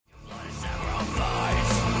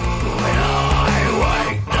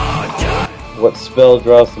What spell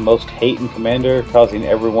draws the most hate in Commander, causing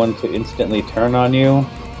everyone to instantly turn on you?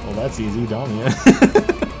 Well, that's easy, Dahlia.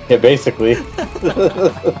 Yeah, basically.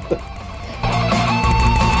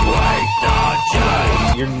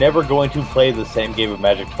 You're never going to play the same game of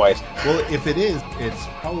Magic twice. Well, if it is, it's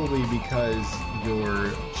probably because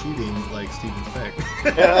you're cheating like Steven Speck.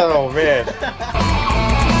 Oh, man.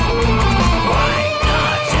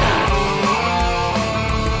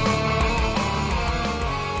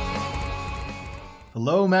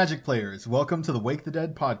 Hello, Magic players. Welcome to the Wake the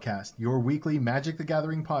Dead podcast, your weekly Magic the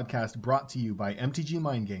Gathering podcast brought to you by MTG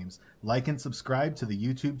Mind Games. Like and subscribe to the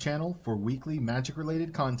YouTube channel for weekly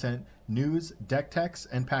Magic-related content, news, deck techs,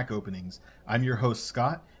 and pack openings. I'm your host,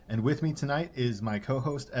 Scott, and with me tonight is my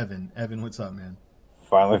co-host, Evan. Evan, what's up, man?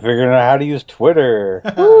 Finally figuring out how to use Twitter.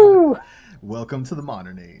 Woo! Welcome to the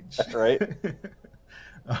modern age. That's right.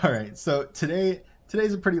 All right, so today's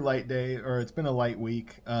a pretty light day, or it's been a light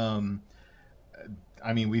week.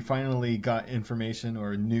 I mean, we finally got information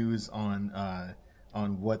or news on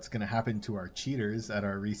what's going to happen to our cheaters at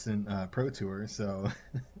our recent Pro Tour. So,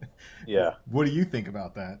 Yeah. What do you think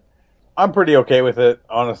about that? I'm pretty okay with it,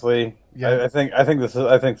 honestly. Yeah. I think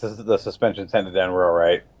the suspensions handed down were all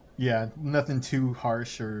right. Yeah, nothing too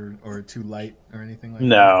harsh or too light or anything like that.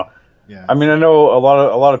 No. Yeah. I mean, I know a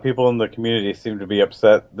lot of people in the community seem to be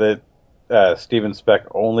upset that Steven Speck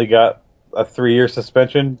only got a 3-year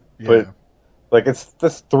suspension, but like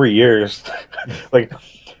that's 3 years. Like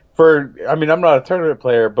I'm not a tournament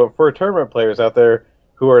player, but for tournament players out there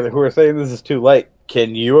who are saying this is too late,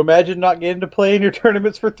 can you imagine not getting to play in your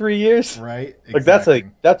tournaments for 3 years? Right. Exactly.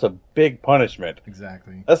 Like that's a big punishment.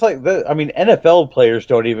 Exactly. That's like NFL players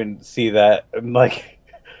don't even see that. And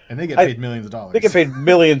they get paid millions of dollars. They get paid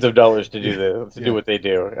millions of dollars to do what they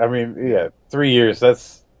do. I mean, 3 years.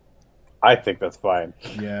 I think that's fine.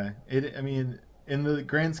 Yeah. In the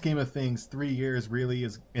grand scheme of things, 3 years really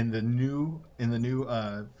is in the new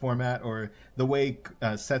format, or the way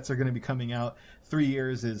sets are going to be coming out. 3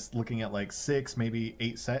 years is looking at like 6, maybe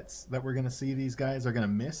 8 sets that we're going to see these guys are going to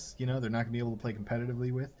miss. They're not going to be able to play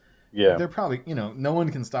competitively with. Yeah. They're probably, no one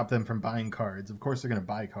can stop them from buying cards. Of course they're going to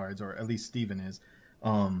buy cards, or at least Steven is.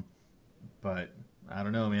 But I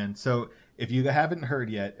don't know, man. So if you haven't heard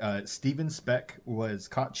yet, Steven Speck was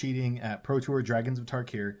caught cheating at Pro Tour Dragons of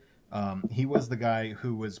Tarkir. He was the guy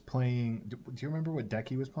who was playing. Do you remember what deck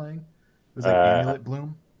he was playing? It was like Amulet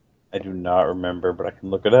Bloom. I do not remember, but I can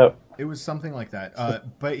look it up. It was something like that.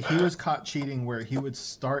 But he was caught cheating where he would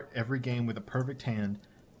start every game with a perfect hand,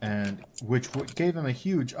 and which gave him a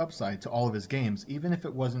huge upside to all of his games, even if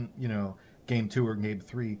it wasn't game 2 or game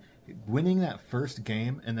 3. Winning that first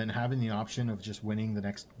game and then having the option of just winning the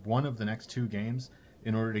next 2 games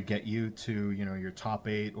in order to get you to your top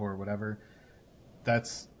 8 or whatever.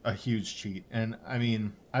 That's a huge cheat. And I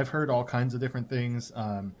mean, I've heard all kinds of different things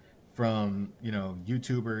from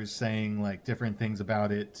YouTubers saying like different things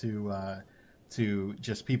about it to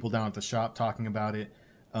just people down at the shop talking about it.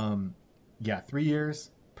 3 years,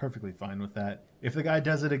 perfectly fine with that. If the guy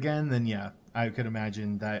does it again, then I could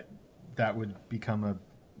imagine that would become a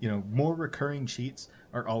more recurring cheats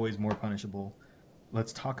are always more punishable.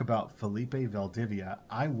 Let's talk about Felipe Valdivia.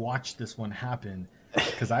 I watched this one happen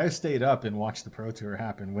because I stayed up and watched the Pro Tour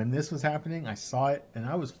happen. When this was happening, I saw it and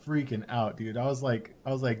I was freaking out, dude. I was like,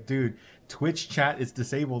 dude, Twitch chat is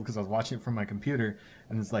disabled because I was watching it from my computer,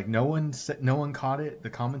 and it's like no one caught it. The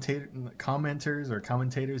commentators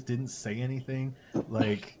didn't say anything.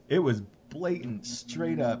 Like, it was blatant,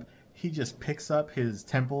 straight up. He just picks up his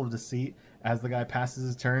Temple of Deceit as the guy passes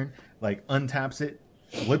his turn, like untaps it,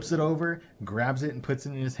 flips it over, grabs it and puts it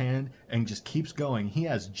in his hand, and just keeps going. He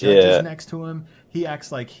has judges next to him. He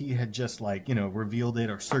acts like he had just revealed it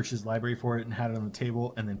or searched his library for it and had it on the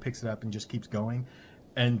table, and then picks it up and just keeps going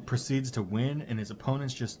and proceeds to win, and his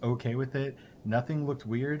opponent's just okay with it. Nothing looked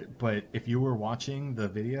weird, but if you were watching the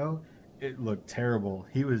video, it looked terrible.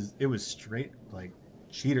 It was straight like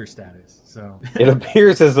cheater status. So it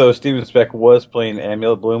appears as though Steven Speck was playing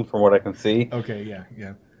Amulet Bloom, from what I can see. Okay, yeah.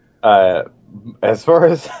 As far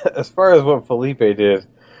as what Felipe did,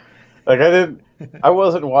 I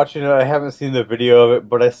wasn't watching it. I haven't seen the video of it,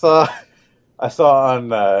 but I saw on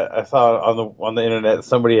the internet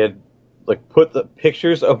somebody had put the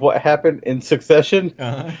pictures of what happened in succession.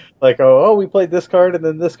 Uh-huh. Like, we played this card and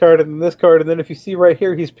then this card and then this card, and then if you see right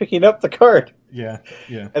here, he's picking up the card. Yeah.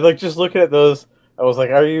 And just looking at those, I was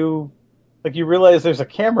like, are you you realize there's a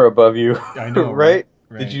camera above you? I know, right?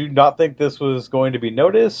 Right. Did you not think this was going to be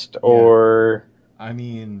noticed, or? I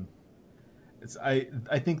mean,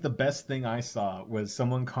 I think the best thing I saw was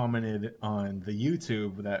someone commented on the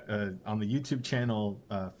YouTube that on the YouTube channel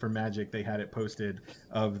for Magic, they had it posted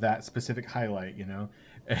of that specific highlight,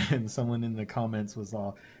 and someone in the comments was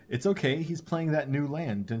all, "It's okay, he's playing that new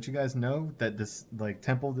land. Don't you guys know that this like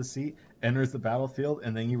Temple of Deceit enters the battlefield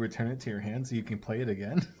and then you return it to your hand so you can play it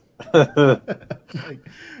again?" Like,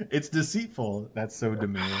 it's deceitful. That's so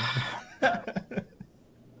demeaning.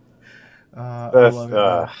 I That's love it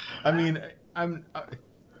though. I mean, I'm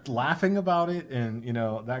laughing about it and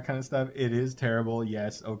that kind of stuff. It is terrible,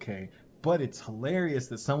 yes, okay, but it's hilarious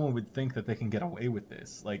that someone would think that they can get away with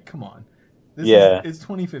this. Like, come on, yeah. it's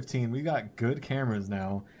 2015. We got good cameras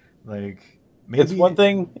now. Like, It's one maybe,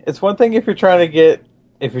 thing. It's one thing if you're trying to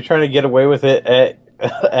get away with it at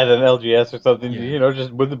at an LGS or something. yeah,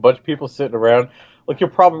 Just with a bunch of people sitting around. Look, you're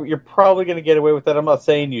probably going to get away with that. I'm not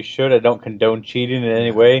saying you should. I don't condone cheating in any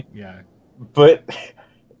yeah, way, yeah. but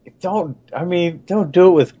don't. I mean, don't do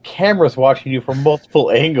it with cameras watching you from multiple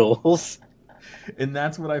angles. And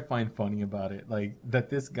that's what I find funny about it. Like, that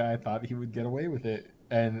this guy thought he would get away with it,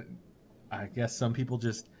 and I guess some people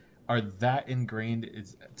just are that ingrained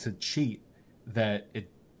to cheat that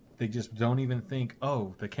they just don't even think,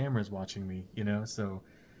 oh, the camera's watching me. So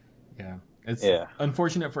yeah, it's Yeah.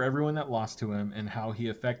 unfortunate for everyone that lost to him and how he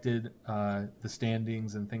affected the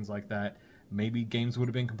standings and things like that. Maybe games would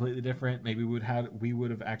have been completely different. Maybe we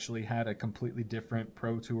would have actually had a completely different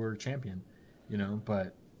Pro Tour champion.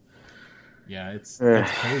 But yeah, it's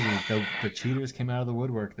crazy. The cheaters came out of the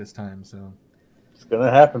woodwork this time, so It's going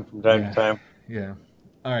to happen from time to yeah, time. yeah.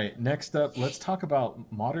 All right, next up, let's talk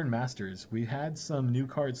about Modern Masters. We had some new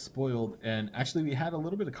cards spoiled, and actually, we had a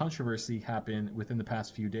little bit of controversy happen within the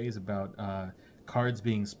past few days about cards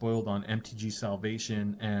being spoiled on MTG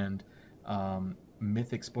Salvation and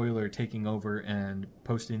Mythic Spoiler taking over and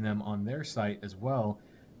posting them on their site as well.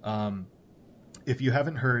 Um, if you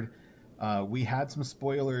haven't heard, we had some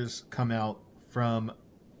spoilers come out from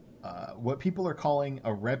what people are calling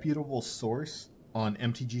a reputable source on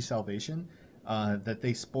MTG Salvation, that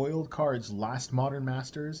they spoiled cards last Modern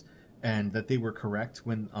Masters, and that they were correct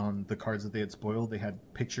when on the cards that they had spoiled, they had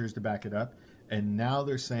pictures to back it up. And now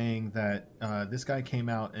they're saying that this guy came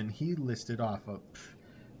out and he listed off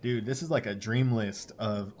dude, this is like a dream list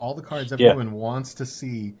of all the cards Yeah. everyone wants to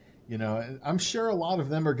see. I'm sure a lot of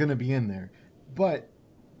them are going to be in there, but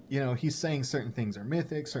he's saying certain things are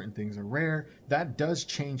mythic, certain things are rare. That does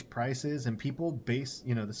change prices, and people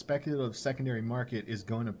the speculative secondary market is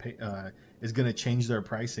going to change their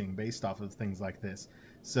pricing based off of things like this.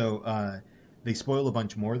 So they spoiled a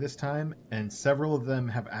bunch more this time, and several of them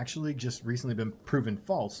have actually just recently been proven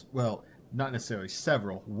false. Well, not necessarily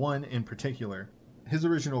several. One in particular, his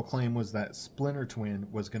original claim was that Splinter Twin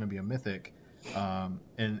was going to be a mythic,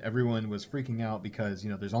 and everyone was freaking out because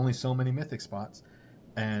there's only so many mythic spots.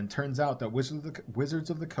 And turns out that Wizards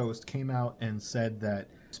of the Coast came out and said that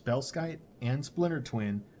Spellskite and Splinter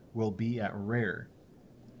Twin will be at rare.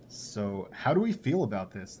 So how do we feel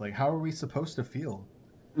about this? Like, how are we supposed to feel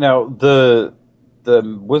Now the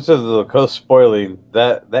Wizards of the Coast spoiling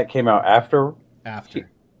that came out after. after?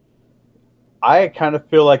 I kind of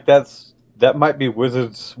feel like that might be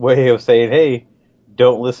Wizards' way of saying, "Hey,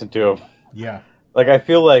 don't listen to him." Yeah. Like I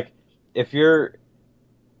feel like if you're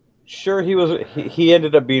sure he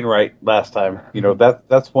ended up being right last time. Mhm.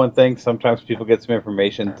 That's one thing. Sometimes people get some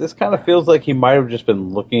information. This kind of feels like he might have just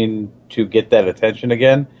been looking to get that attention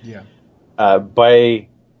again Yeah. by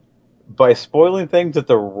spoiling things at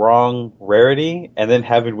the wrong rarity and then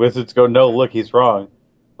having Wizards go, "No, look, he's wrong."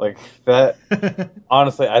 Like that.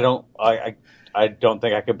 Honestly, I don't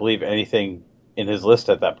think I could believe anything in his list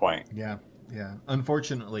at that point. Yeah, yeah.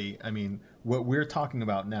 Unfortunately, I mean, what we're talking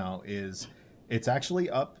about now is it's actually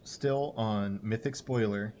up still on Mythic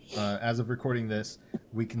Spoiler. As of recording this,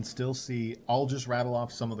 we can still see. I'll just rattle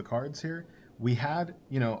off some of the cards here. We had,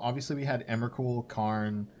 obviously we had Emrakul,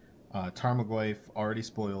 Karn, Tarmogoyf already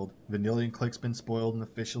spoiled. Vanillion Click's been spoiled and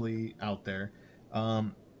officially out there.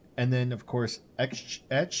 Um, and then, of course,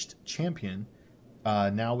 Etched Champion.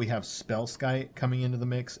 Now we have Spellskite coming into the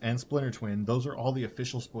mix and Splinter Twin. Those are all the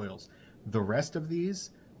official spoils. The rest of these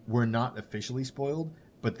were not officially spoiled,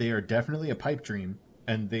 but they are definitely a pipe dream,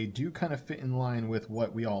 and they do kind of fit in line with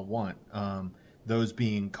what we all want. Those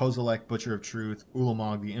being Kozilek, Butcher of Truth,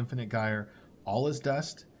 Ulamog, the Infinite Gyre, All is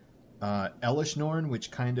Dust, Elish Norn,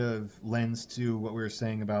 which kind of lends to what we were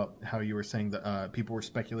saying about how you were saying that people were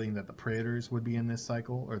speculating that the Praetors would be in this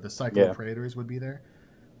cycle, or the cycle of Yeah. Praetors would be there.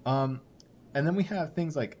 Um, and then we have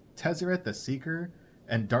things like Tezzeret the Seeker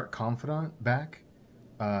and Dark Confidant back,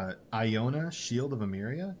 Iona, Shield of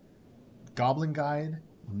Emeria, Goblin Guide,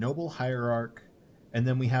 Noble Hierarch, And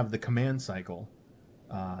then we have the command cycle.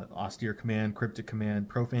 Austere Command, Cryptic Command,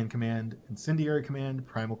 Profane Command, Incendiary Command,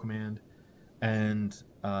 Primal Command, and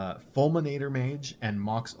Fulminator Mage and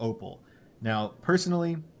Mox Opal. Now,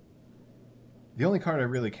 personally, the only card I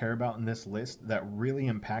really care about in this list that really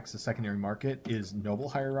impacts the secondary market is Noble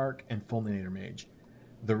Hierarch and Fulminator Mage.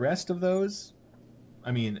 The rest of those,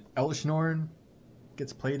 I mean, Elesh Norn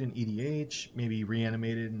gets played in EDH, maybe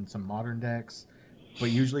reanimated in some modern decks,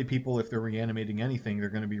 but usually people, if they're reanimating anything, they're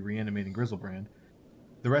going to be reanimating Griselbrand.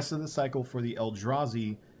 The rest of the cycle for the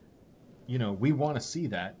Eldrazi, we want to see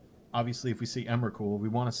that. Obviously, if we see Emrakul, we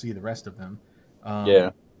want to see the rest of them.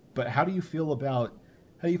 Yeah. But how do you feel about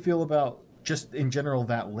just in general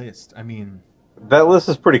that list? I mean, that list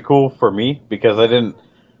is pretty cool for me because I didn't,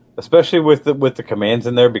 especially with the commands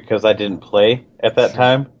in there, because I didn't play at that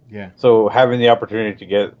time. Yeah. So having the opportunity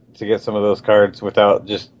to get some of those cards without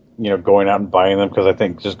just going out and buying them, because I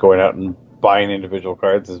think just going out and buying individual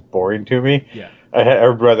cards is boring to me. Yeah. I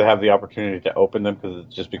would rather have the opportunity to open them because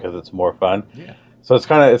it's more fun. Yeah. So it's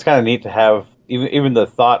kind of neat to have even the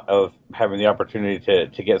thought of having the opportunity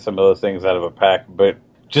to get some of those things out of a pack. But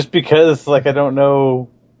just because I don't know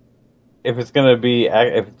if it's gonna be,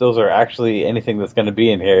 if those are actually anything that's gonna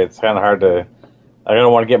be in here, it's kind of hard to. I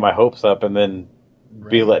don't want to get my hopes up and then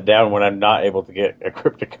be let down when I'm not able to get a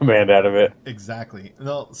Cryptic Command out of it. Exactly.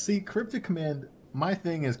 Well, see, Cryptic Command. My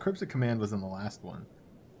thing is Cryptic Command was in the last one.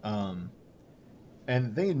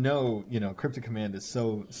 And they know, Cryptic Command is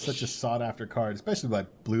such a sought after card, especially by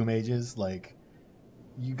blue mages. Like,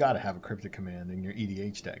 you got to have a Cryptic Command in your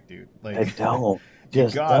EDH deck, dude. Like, I don't. You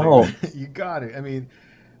Just got don't. it. You got it. I mean,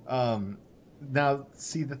 now,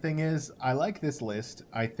 see, the thing is, I like this list.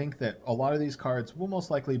 I think that a lot of these cards will most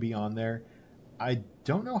likely be on there. I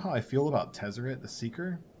don't know how I feel about Tezzeret the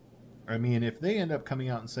Seeker. I mean, if they end up coming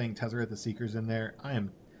out and saying Tezzeret the Seeker's in there,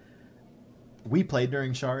 we played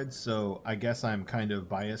during Shards, so I guess I'm kind of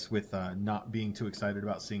biased with not being too excited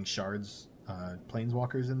about seeing Shards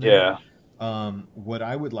Planeswalkers in there. Yeah. What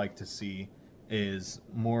I would like to see is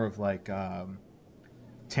more of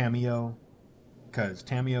Tamiyo, because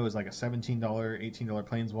Tamiyo is like a $17,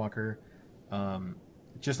 $18 Planeswalker.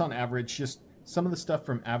 Just on average, just some of the stuff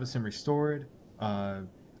from Avacyn Restored, a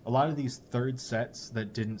lot of these third sets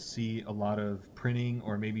that didn't see a lot of printing,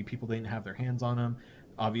 or maybe people didn't have their hands on them.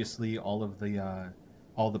 Obviously, all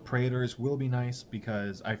the Praetors will be nice,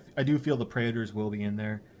 because I do feel the Praetors will be in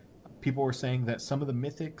there. People were saying that some of the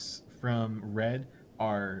mythics from Red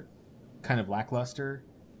are kind of lackluster,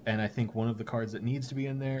 and I think one of the cards that needs to be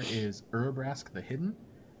in there is Urabrask the Hidden,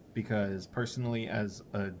 because personally, as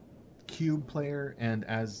a cube player and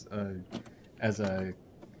as a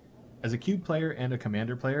cube player and a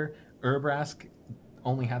commander player, Urabrask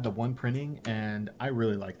only had the one printing, and I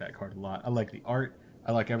really like that card a lot. I like the art.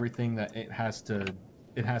 I like everything that it has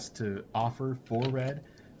to offer for Red.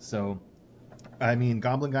 So, I mean,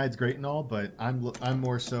 Goblin Guide's great and all, but I'm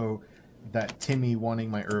more so that Timmy wanting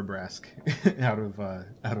my Urabrask out of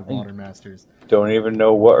Modern Masters. Don't even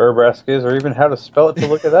know what Urabrask is or even how to spell it to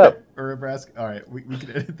look it up. Urabrask. All right, we can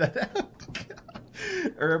edit that out.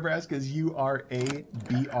 Urabrask is Urabrask.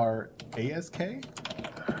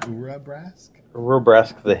 Urabrask.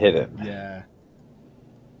 Urabrask the Hidden. Yeah.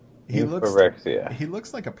 He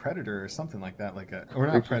looks like a predator or something like that, or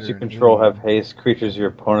not creatures predator. You control have haste. Creatures your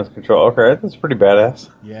opponents control. Okay, that's pretty badass.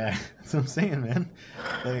 Yeah, that's what I'm saying, man.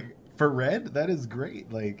 Like, for Red, that is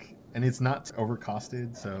great. Like, and it's not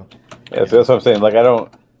overcosted, so. Yeah, so that's what I'm saying. Like,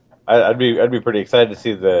 I'd be pretty excited to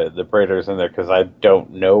see the Praetors in there, because I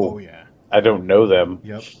don't know. Oh yeah. I don't know them.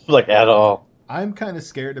 Yep. Like, at all. I'm kind of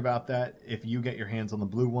scared about that if you get your hands on the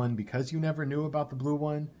blue one, because you never knew about the blue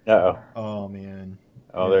one. Uh-oh. Oh man.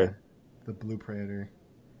 Oh, yeah. The blue Praetor.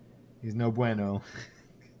 He's no bueno.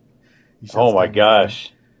 Oh my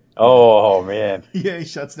gosh. Oh man. Yeah, he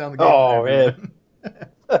shuts down the game. Oh man.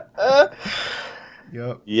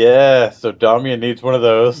 Yep. Yeah, so Damian needs one of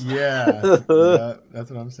those. Yeah. Yeah,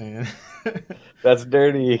 that's what I'm saying. That's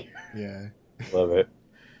dirty. Yeah. Love it.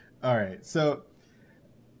 All right. So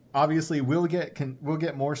obviously we'll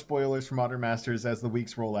get more spoilers for Modern Masters as the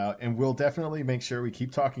weeks roll out, and we'll definitely make sure we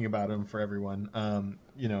keep talking about them for everyone.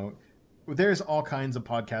 There's all kinds of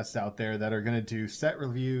podcasts out there that are going to do set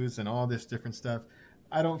reviews and all this different stuff.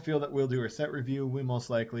 I don't feel that we'll do a set review. We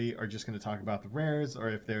most likely are just going to talk about the rares, or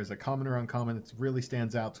if there's a common or uncommon that really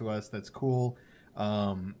stands out to us that's cool,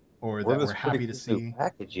 or that we're happy to see. New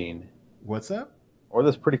packaging. What's up? Or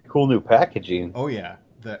this pretty cool new packaging. Oh yeah,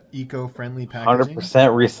 the eco-friendly packaging. 100%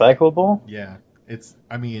 recyclable. Yeah,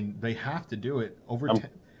 they have to do it.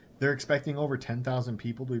 They're expecting over 10,000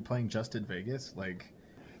 people to be playing just at Vegas. Like,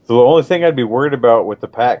 So the only thing I'd be worried about with the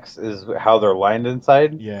packs is how they're lined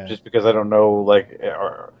inside, Yeah. just because I don't know,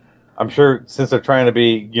 I'm sure since they're trying to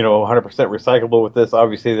be, 100% recyclable with this,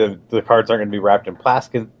 obviously the cards aren't going to be wrapped in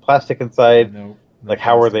plastic inside. No, no Like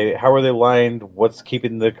how are plastic. they lined? What's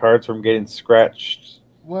keeping the cards from getting scratched?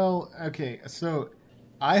 Well, okay, so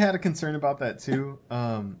I had a concern about that too.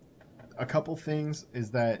 A couple things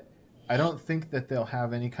is that I don't think that they'll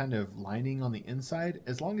have any kind of lining on the inside.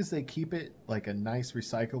 As long as they keep it like a nice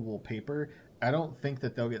recyclable paper, I don't think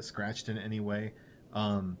that they'll get scratched in any way.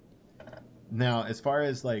 Um, Now, as far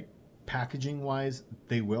as like packaging wise,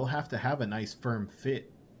 they will have to have a nice firm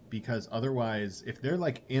fit because otherwise, if they're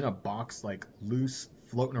like in a box, like loose,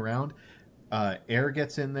 floating around, air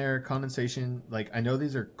gets in there, condensation. Like I know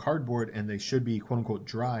these are cardboard and they should be quote unquote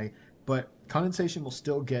dry, but condensation will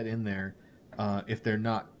still get in there if they're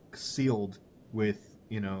not sealed with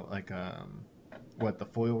like what the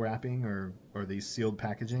foil wrapping or these sealed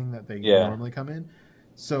packaging that they Yeah, normally come in.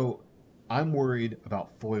 So I'm worried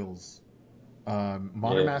about foils.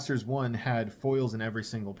 Modern yeah. Masters 1 had foils in every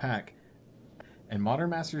single pack, and Modern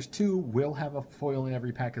Masters 2 will have a foil in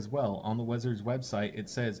every pack as well. On the Wizards website, it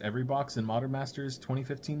says every box in Modern Masters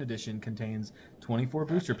 2015 edition contains 24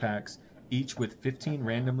 booster packs, each with 15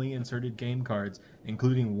 randomly inserted game cards,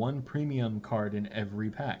 including one premium card in every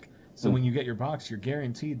pack. So Hmm. when you get your box, you're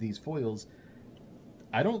guaranteed these foils.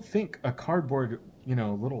 I don't think a cardboard,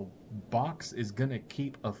 little box is gonna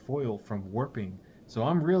keep a foil from warping. So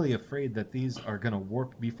I'm really afraid that these are gonna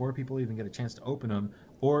warp before people even get a chance to open them,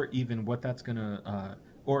 or even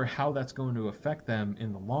or how that's going to affect them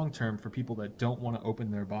in the long term for people that don't want to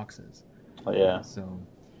open their boxes. Yeah. So I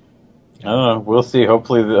yeah, don't know. We'll see.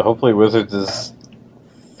 Hopefully Wizards is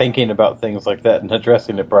thinking about things like that and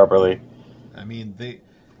addressing it properly. I mean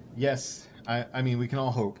yes, I mean we can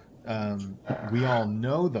all hope. We all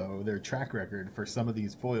know though their track record for some of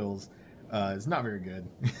these foils is not very good.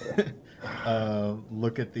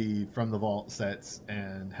 Look at the From the Vault sets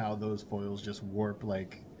and how those foils just warp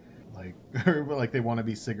like or like they want to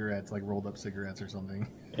be cigarettes, like rolled up cigarettes or something.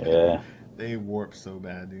 Yeah. They warp so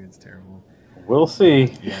bad, dude. It's terrible. We'll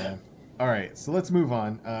see. Yeah. All right, so let's move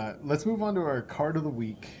on. Let's move on to our card of the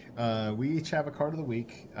week. We each have a card of the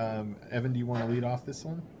week. Evan, do you want to lead off this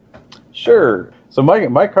one? Sure. So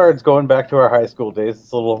my card's going back to our high school days.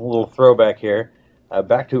 It's a little throwback here.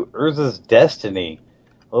 Back to Urza's Destiny.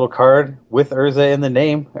 A little card with Urza in the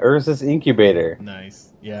name, Urza's Incubator.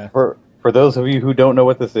 Nice. Yeah. For those of you who don't know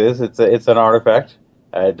what this is, it's an artifact.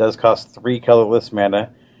 It does cost 3 colorless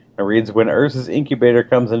mana. It reads, when Urza's Incubator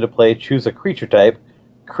comes into play, choose a creature type.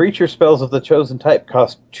 Creature spells of the chosen type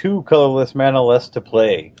cost 2 colorless mana less to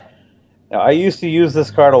play. Now, I used to use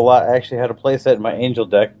this card a lot. I actually had a playset in my Angel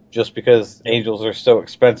deck just because Angels are so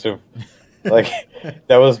expensive. Like,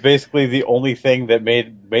 that was basically the only thing that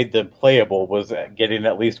made them playable was getting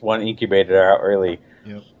at least one Incubator out early.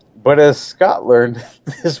 Yep. But as Scott learned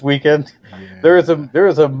this weekend, Yeah. there is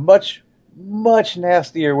a much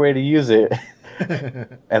nastier way to use it,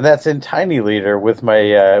 and that's in Tiny Leader with my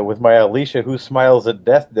Alicia Who Smiles at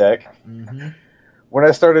Death deck. Mm-hmm. When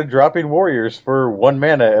I started dropping warriors for 1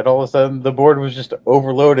 mana, and all of a sudden the board was just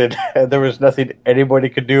overloaded, and there was nothing anybody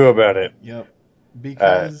could do about it. Yep.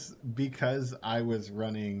 Uh, Because I was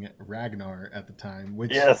running Ragnar at the time,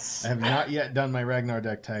 which I yes, have not yet done my Ragnar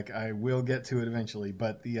deck tech. I will get to it eventually,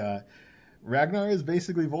 but the Ragnar is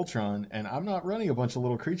basically Voltron, and I'm not running a bunch of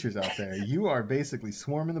little creatures out there. You are basically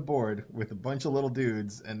swarming the board with a bunch of little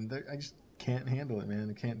dudes, and I just can't handle it,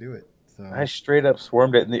 man. I can't do it. I So, straight up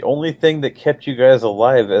swarmed it, and the only thing that kept you guys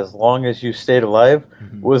alive as long as you stayed alive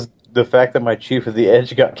mhm. was the fact that my Chief of the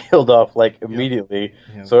Edge got killed off like Yep, immediately,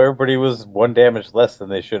 yep, so everybody was 1 damage less than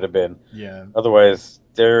they should have been. yeah, Otherwise,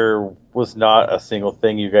 there was not a single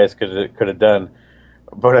thing you guys could have done.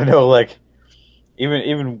 But I know, like,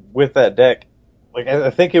 even with that deck, like I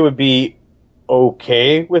think it would be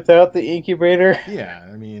okay without the Incubator. yeah.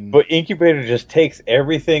 I mean, But Incubator just takes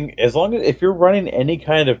everything, as long as if you're running any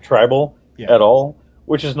kind of tribal yeah, at all,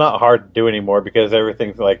 which is not hard to do anymore because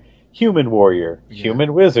everything's like human warrior, yeah.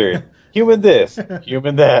 human wizard, human this,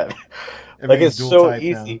 human that. Like Everything's it's dual so type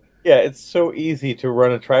now. easy. Yeah, it's so easy to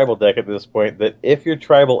run a tribal deck at this point that if you're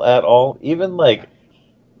tribal at all, even like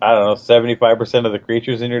I don't know, 75% of the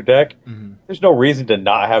creatures in your deck, Hmm. there's no reason to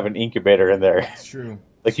not have an Incubator in there. It's true.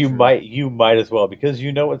 Like It's true. you might as well because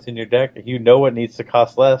you know what's in your deck. You know what needs to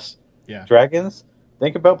cost less. Yeah. Dragons.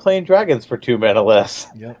 Think about playing dragons for 2 mana less.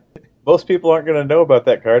 Yep. Most people aren't going to know about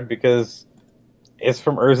that card because it's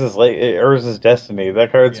from Urza's Destiny.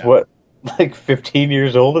 That card's Yeah. what, like 15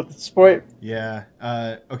 years old at this point. Yeah.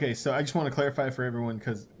 Okay. So I just want to clarify for everyone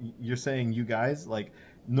because you're saying you guys like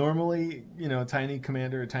normally, Tiny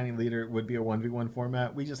Commander or Tiny Leader would be a 1v1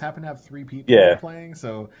 format. We just happen to have three people Yeah, playing,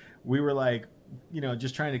 so we were like,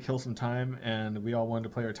 just trying to kill some time, and we all wanted to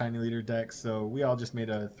play our Tiny Leader decks, so we all just made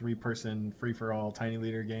a three-person free-for-all Tiny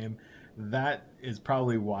Leader game. That is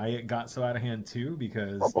probably why it got so out of hand too,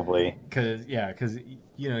 because probably. because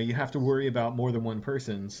you have to worry about more than one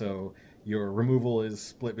person, so your removal is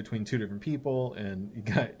split between two different people, and you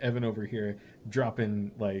got Evan over here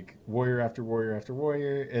dropping like warrior after warrior after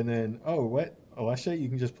warrior, and then oh what Alicia you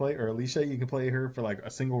can just play, or Alicia you can play her for like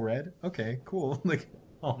a single red. Okay, cool. Like,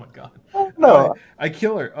 oh my god, I No, I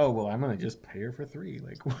kill her. Oh well, I'm gonna just pay her for three.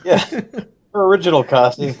 Like, yeah, her original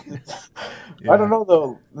cost. I don't yeah. know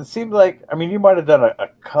though. It seemed like you might have done a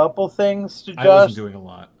couple things to I wasn't Josh, doing a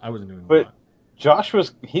lot. I wasn't doing a but lot. Josh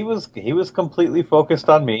was completely focused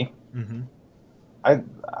on me. Mm-hmm.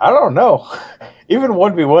 I don't know. Even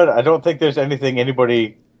 1v1, I don't think there's anything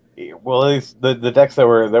anybody. Well, at least the decks that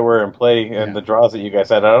were in play and Yeah. the draws that you guys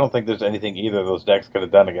had, I don't think there's anything either of those decks could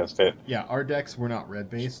have done against it. Yeah, our decks were not red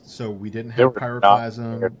based, so we didn't They have were not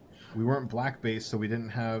pyroclasm. prepared. We weren't black based, so we didn't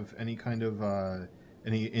have any kind of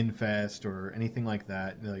any infest or anything like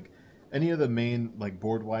that. Like any of the main like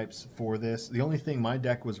board wipes for this. The only thing my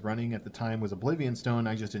deck was running at the time was Oblivion Stone.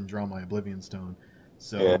 I just didn't draw my Oblivion Stone, Yeah.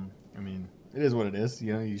 so I mean it is what it is.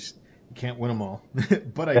 You can't win them all.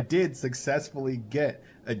 But I did successfully get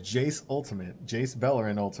a Jace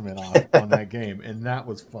Bellerin Ultimate off on that game, and that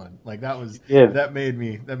was fun. Like Yeah. that made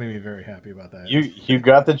me very happy about that. You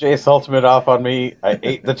got the Jace Ultimate off on me. I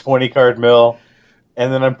ate the 20 card mill,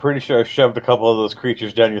 and then I'm pretty sure I shoved a couple of those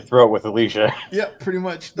creatures down your throat with Alicia. Yeah, pretty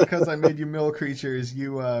much because I made you mill creatures,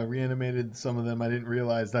 you reanimated some of them. I didn't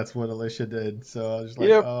realize that's what Alicia did, so I was just like,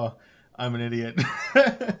 Yep. oh, I'm an idiot.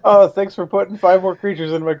 Oh, thanks for putting 5 more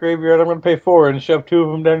creatures in my graveyard. I'm going to pay 4 and shove 2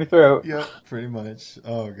 of them down your throat. Yep, pretty much.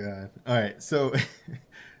 Oh god. All right, so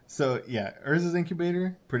so yeah, Urza's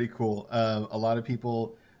Incubator, pretty cool. A lot of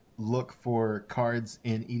people look for cards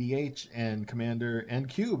in EDH and Commander and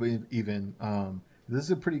Cube even. This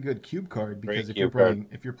is a pretty good Cube card because Great cube card.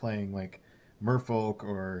 if you're playing like Merfolk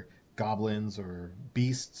or Goblins or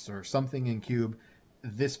Beasts or something in Cube,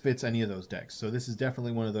 this fits any of those decks. So this is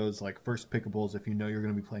definitely one of those like first pickables if you know you're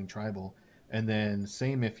going to be playing Tribal. And then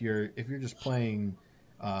same if you're just playing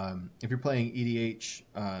if you're playing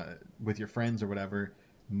EDH with your friends or whatever,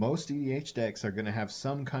 most EDH decks are going to have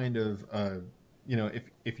some kind of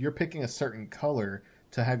if you're picking a certain color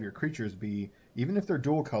to have your creatures be, even if they're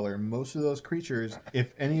dual color, most of those creatures,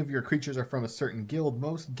 if any of your creatures are from a certain guild,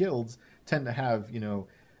 most guilds tend to have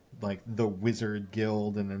like the Wizard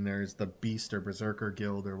Guild, and then there's the Beast or Berserker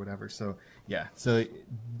Guild or whatever. So yeah, so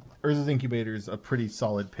Urza's Incubator is a pretty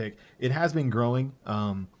solid pick. It has been growing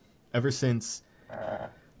ever since.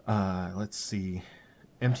 Let's see.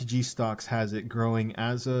 MTG Stocks has it growing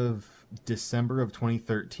as of December of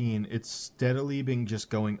 2013. It's steadily been just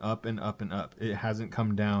going up and up and up. It hasn't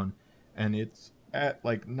come down, and it's at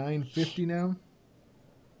like 950 now.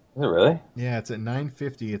 Is it really? Yeah, it's at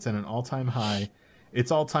 950. It's at an all-time high.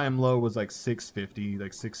 Its all-time low was like 650,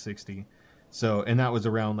 like 660. So, and that was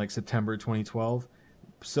around like September 2012.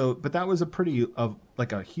 So, but that was a pretty of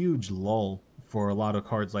like a huge lull for a lot of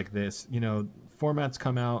cards like this. Formats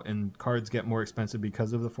come out and cards get more expensive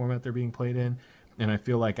because of the format they're being played in. And I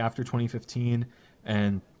feel like after 2015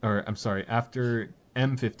 after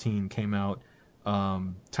M15 came out,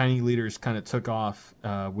 Tiny Leaders kind of took off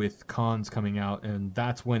with cons coming out, and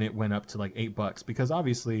that's when it went up to like $8 because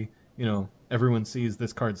obviously, everyone sees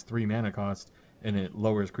this card's 3 mana cost and it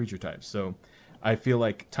lowers creature types. So I feel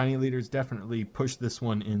like Tiny Leaders definitely pushed this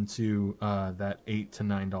one into that $8 to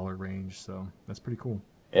 $9 range. So that's pretty cool.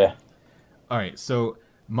 Yeah. All right, so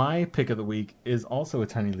my pick of the week is also a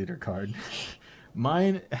Tiny Leader card.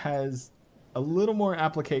 Mine has a little more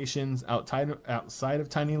applications outside of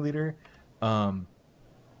Tiny Leader.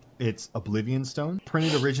 It's Oblivion Stone,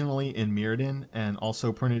 printed originally in Mirrodin and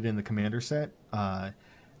also printed in the Commander set.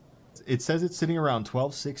 It says it's sitting around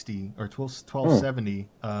 1260 or 1270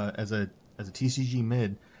 as a TCG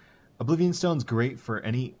mid. Oblivion Stone's great for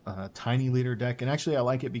any Tiny Leader deck, and actually I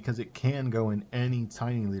like it because it can go in any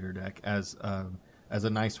Tiny Leader deck as a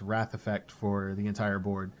nice wrath effect for the entire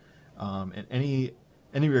board. And any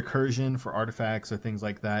recursion for artifacts or things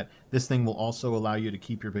like that. This thing will also allow you to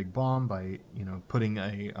keep your big bomb by putting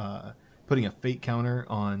a fate counter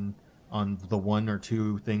on the 1 or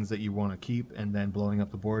 2 things that you want to keep, and then blowing up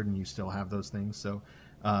the board, and you still have those things. So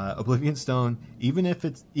Oblivion Stone, even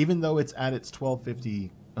though it's at its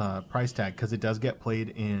 1250 price tag, because it does get played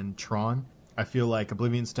in Tron, I feel like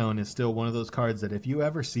Oblivion Stone is still one of those cards that if you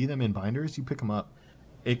ever see them in binders, you pick them up.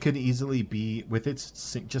 It could easily be, with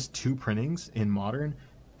its just 2 printings in Modern,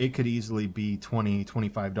 it could easily be $20,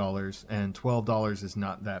 $25, and $12 is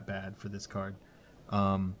not that bad for this card.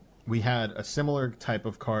 We had a similar type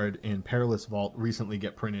of card in Perilous Vault recently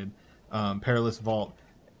get printed. Perilous Vault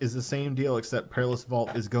is the same deal, except Perilous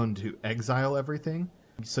Vault is going to exile everything,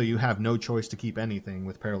 so you have no choice to keep anything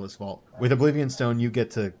with Perilous Vault. With Oblivion Stone, you get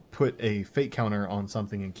to put a fate counter on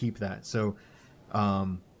something and keep that. So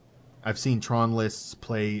I've seen Tron lists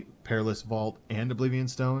play Perilous Vault and Oblivion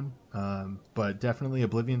Stone, but definitely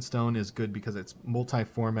Oblivion Stone is good because it's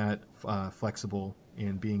multi-format, flexible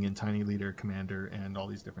in being in Tiny Leader, Commander, and all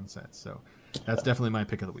these different sets. So that's definitely my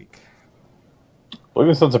pick of the week.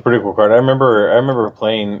 Oblivion Stone's a pretty cool card. I remember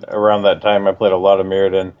playing around that time. I played a lot of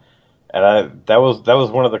Mirrodin, and that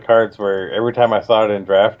was one of the cards where every time I saw it in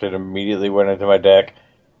draft, it immediately went into my deck.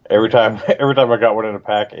 Every time I got one in a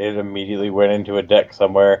pack, it immediately went into a deck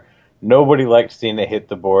somewhere. Nobody liked seeing it hit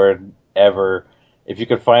the board ever. If you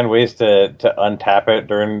could find ways to untap it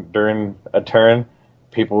during a turn,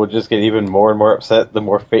 people would just get even more and more upset the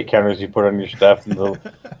more fate counters you put on your stuff. And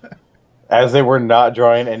as they were not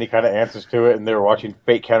drawing any kind of answers to it, and they were watching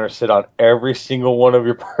fate counters sit on every single one of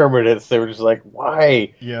your permanents, they were just like,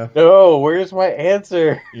 "Why? Yeah. No, where's my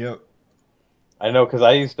answer?" Yep. I know, because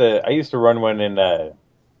I used to run one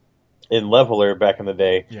in Leveler back in the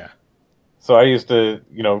day. Yeah. So I used to,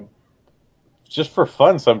 just for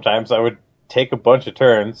fun sometimes, I would take a bunch of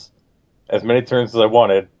turns, as many turns as I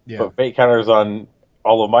wanted, put fate counters on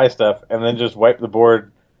all of my stuff, and then just wipe the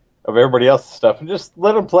board of everybody else's stuff and just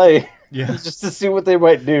let them play. Yeah. Just to see what they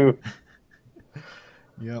might do.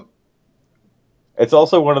 Yep. It's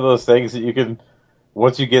also one of those things that you can,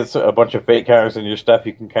 once you get a bunch of fate counters in your stuff,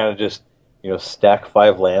 you can kind of just, stack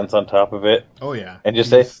 5 lands on top of it. Oh, yeah. And just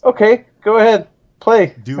say, okay, go ahead,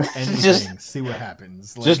 play. Do anything, see what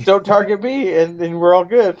happens. Just don't target me, and we're all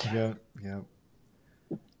good. Yep.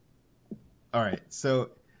 All right, so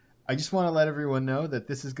I just want to let everyone know that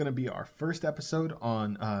this is going to be our first episode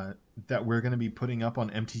on that we're going to be putting up on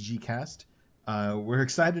MTG Cast. We're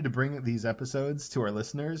excited to bring these episodes to our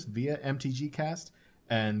listeners via MTG Cast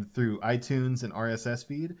and through iTunes and RSS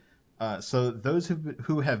feed. So those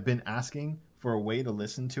who have been asking for a way to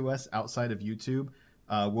listen to us outside of YouTube,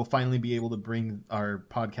 we'll finally be able to bring our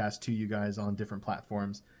podcast to you guys on different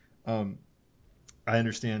platforms. I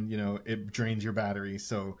understand, it drains your battery,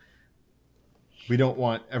 so we don't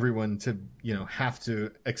want everyone to, have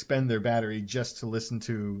to expend their battery just to listen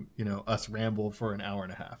to, us ramble for an hour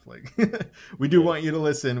and a half. Like, we do want you to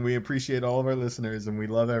listen. We appreciate all of our listeners, and we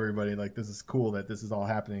love everybody. Like, this is cool that this is all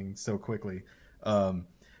happening so quickly.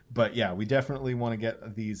 But yeah, we definitely want to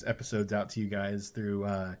get these episodes out to you guys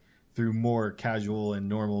through more casual and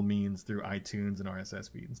normal means through iTunes and RSS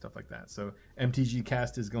feed and stuff like that. So MTG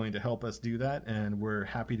Cast is going to help us do that, and we're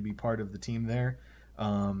happy to be part of the team there,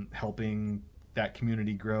 helping that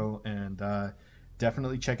community grow, and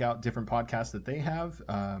definitely check out different podcasts that they have.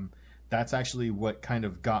 That's actually what kind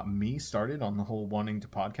of got me started on the whole wanting to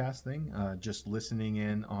podcast thing, just listening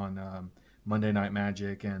in on Monday Night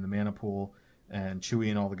Magic and the Mana Pool and Chewy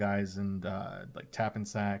and all the guys, and like Tap and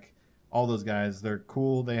Sack, all those guys. They're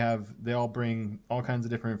cool. They all bring all kinds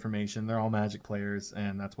of different information. They're all Magic players,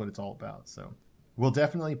 and that's what it's all about. So we'll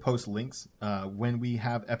definitely post links when we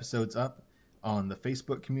have episodes up on the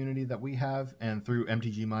Facebook community that we have, and through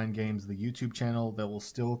MTG Mind Games, the YouTube channel, that will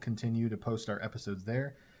still continue to post our episodes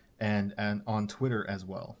there, and on Twitter as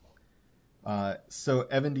well. So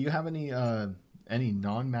Evan, do you have any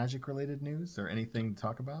non-Magic related news or anything to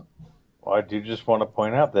talk about? Well, I do just want to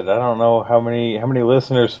point out that I don't know how many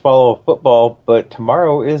listeners follow football, but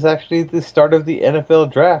tomorrow is actually the start of the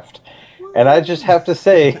NFL draft. And I just have to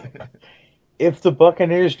say, if the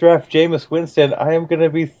Buccaneers draft Jameis Winston, I am going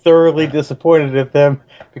to be thoroughly disappointed at them,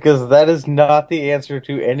 because that is not the answer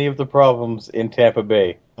to any of the problems in Tampa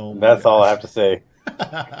Bay. That's all I have to say.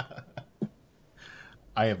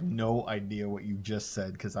 I have no idea what you just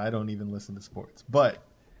said, because I don't even listen to sports. But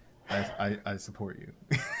I support you.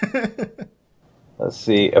 Let's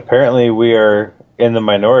see. Apparently, we are in the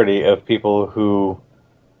minority of people who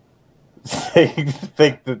think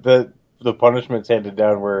that the punishments handed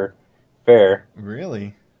down were fair.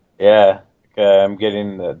 Really? Yeah. I'm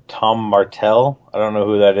getting Tom Martell. I don't know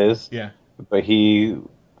who that is. Yeah. But he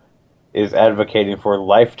is advocating for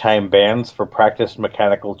lifetime bans for practiced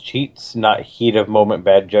mechanical cheats, not heat of moment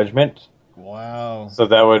bad judgment. Wow. So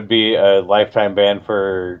that would be a lifetime ban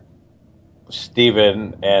for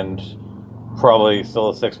Steven, and probably still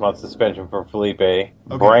a 6-month suspension for Felipe. Okay.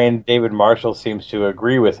 Brian David Marshall seems to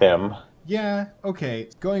agree with him. Yeah, okay.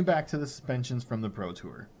 Going back to the suspensions from the Pro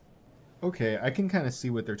Tour. Okay, I can kind of see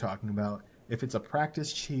what they're talking about. If it's a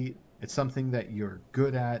practice cheat, it's something that you're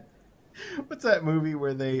good at, What's that movie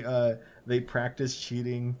where they practice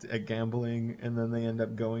cheating at gambling and then they end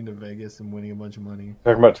up going to Vegas and winning a bunch of money?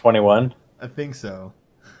 Talking about 21, I think so.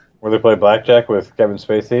 where they play blackjack with Kevin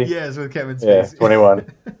Spacey. Yeah, it's with Kevin Yeah, Spacey.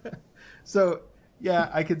 21. So, yeah,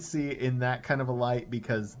 I could see in that kind of a light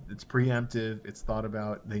because it's preemptive, it's thought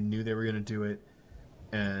about, they knew they were going to do it.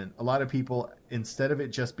 And a lot of people, instead of it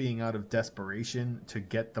just being out of desperation to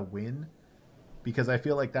get the win, because I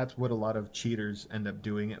feel like that's what a lot of cheaters end up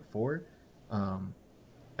doing it for. And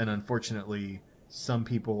unfortunately, some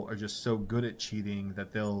people are just so good at cheating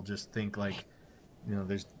that they'll just think like,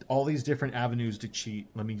 there's all these different avenues to cheat.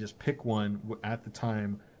 Let me just pick one at the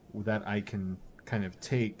time that I can kind of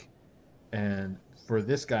take. And for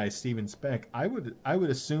this guy, Steven Speck, I would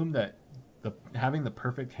assume that having the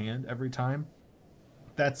perfect hand every time,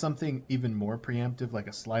 that's something even more preemptive, like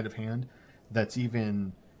a sleight of hand, that's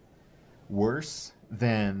even worse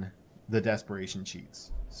than the desperation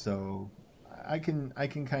cheats. So I can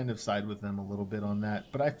kind of side with them a little bit on that,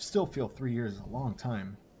 but I still feel 3 years is a long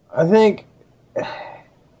time. I think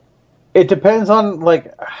it depends on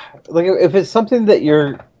like if it's something that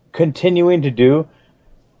you're continuing to do.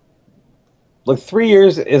 Like 3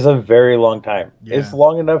 years is a very long time. Yeah. It's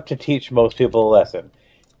long enough to teach most people a lesson.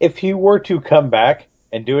 If he were to come back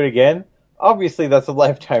and do it again, obviously that's a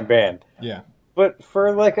lifetime ban. Yeah. But for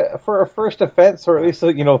a first offense, or at least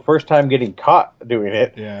first time getting caught doing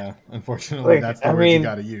it. Yeah. Unfortunately, that's the word you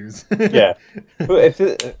got to use. Yeah. But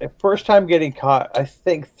if first time getting caught, I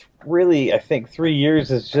think 3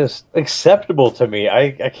 years is just acceptable to me.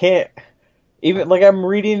 I can't even I'm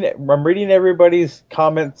reading everybody's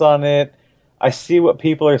comments on it. I see what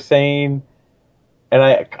people are saying, and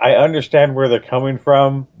I understand where they're coming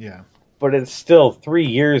from. Yeah. But it's still 3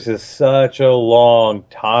 years is such a long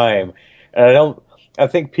time. And I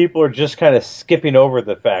think people are just kind of skipping over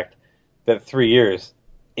the fact that 3 years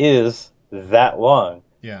is that long.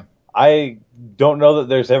 Yeah. I don't know that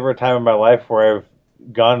there's ever a time in my life where I've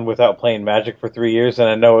gone without playing Magic for 3 years, and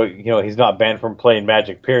I know he's not banned from playing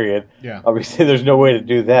Magic, period. Yeah. Obviously, there's no way to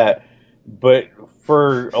do that. But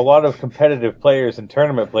for a lot of competitive players and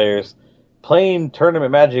tournament players, playing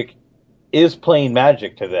tournament Magic is playing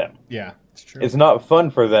Magic to them. Yeah, it's true. It's not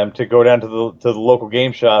fun for them to go down to the local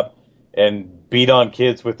game shop and beat on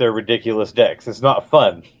kids with their ridiculous decks. It's not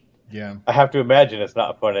fun. Yeah. I have to imagine it's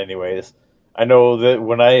not fun anyways. I know that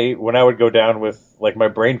when I would go down with like my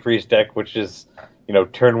Brain Freeze deck, which is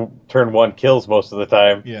turn one kills most of the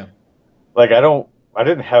time. Yeah. Like I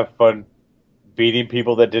didn't have fun beating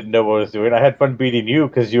people that didn't know what I was doing. I had fun beating you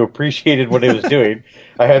because you appreciated what it was doing.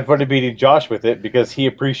 I had fun beating Josh with it because he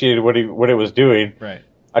appreciated what it was doing. Right.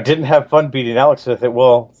 I didn't have fun beating Alex with it.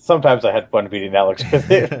 Well, sometimes I had fun beating Alex with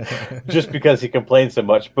it just because he complained so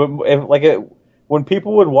much. But when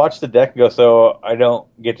people would watch the deck and go, so I don't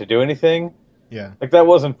get to do anything, yeah, like that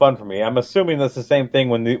wasn't fun for me. I'm assuming that's the same thing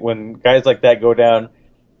when guys like that go down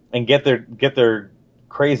and get their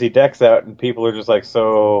crazy decks out and people are just like,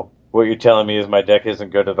 so what you're telling me is my deck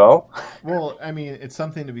isn't good at all? Well, I mean, it's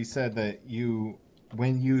something to be said that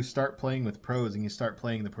when you start playing with pros and you start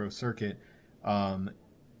playing the pro circuit,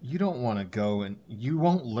 you don't want to go and you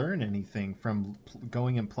won't learn anything from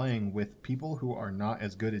going and playing with people who are not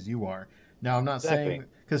as good as you are. Now, I'm not saying,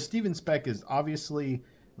 because Steven Speck is obviously,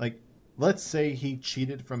 like, let's say he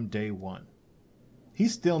cheated from day one. He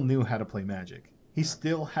still knew how to play Magic. He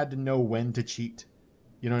still had to know when to cheat.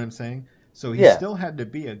 You know what I'm saying? So he still had to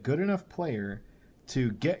be a good enough player to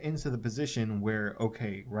get into the position where,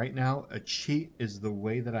 okay, right now, a cheat is the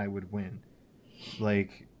way that I would win.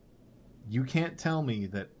 Like, you can't tell me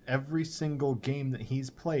that every single game that he's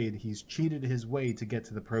played, he's cheated his way to get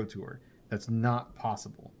to the Pro Tour. That's not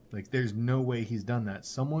possible. Like, there's no way he's done that.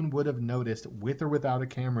 Someone would have noticed with or without a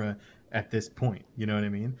camera at this point. You know what I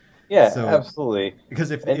mean? Yeah, so, absolutely.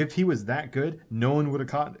 Because if he was that good, no one would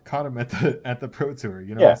have caught him at the Pro Tour.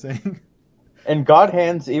 You know what I'm saying? And God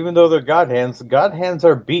hands, even though they're God hands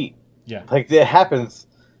are beat. Yeah. Like, it happens.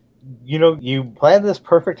 You plan this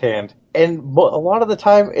perfect hand, and a lot of the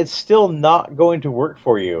time, it's still not going to work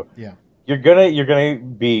for you. Yeah. You're gonna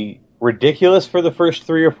be ridiculous for the first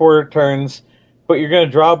 3 or 4 turns, but you're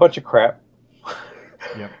gonna draw a bunch of crap.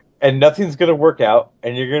 Yep. And nothing's gonna work out,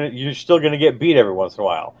 and you're still gonna get beat every once in a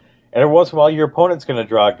while. And every once in a while, your opponent's gonna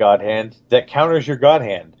draw a God hand that counters your God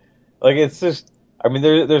hand. Like, it's just, I mean,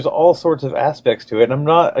 there's all sorts of aspects to it, and I'm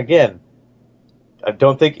not, again, I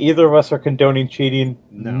don't think either of us are condoning cheating.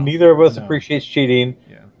 No. Neither of us appreciates cheating,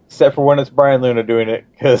 yeah. except for when it's Brian Luna doing it.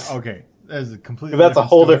 Cause okay, That's a completely That's a different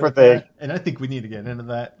whole story different with that, thing. and I think we need to get into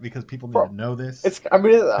that because people need to know this. I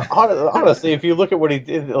mean, honestly, if you look at what he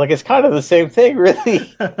did, like it's kind of the same thing,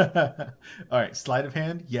 really. All right, sleight of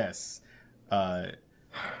hand, yes. Uh,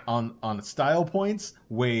 on style points,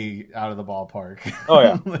 way out of the ballpark. Oh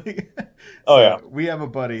yeah, Like, oh yeah. so we have a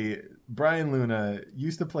buddy, Brian Luna,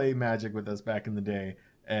 used to play Magic with us back in the day,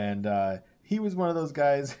 and he was one of those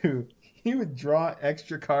guys who he would draw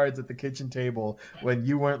extra cards at the kitchen table when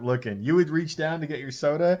you weren't looking. You would reach down to get your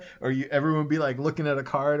soda, or everyone would be like looking at a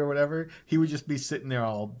card or whatever. He would just be sitting there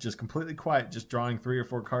all just completely quiet, just drawing 3 or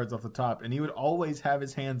 4 cards off the top, and he would always have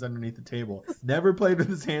his hands underneath the table. Never played with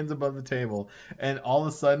his hands above the table. And all of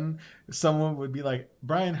a sudden, someone would be like,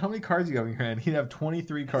 "Brian, how many cards do you have in your hand?" He'd have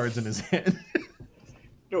 23 cards in his hand.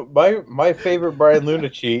 My favorite Brian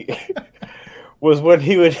Luna cheat was when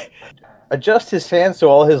he would adjust his hands so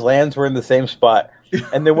all his lands were in the same spot,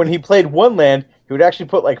 and then when he played one land, he would actually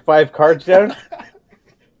put like 5 cards down.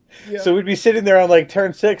 Yeah. So we'd be sitting there on like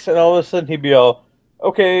turn 6, and all of a sudden he'd be all,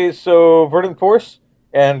 "Okay, so Verdant Force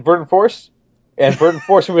and Verdant Force and Verdant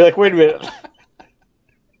Force," and we'd be like, "Wait a minute,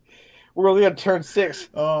 we're only on turn 6.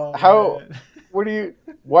 Oh, How? man. What do you?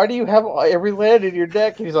 Why do you have every land in your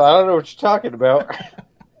deck?" And he's like, "I don't know what you're talking about."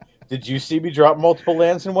 Did you see me drop multiple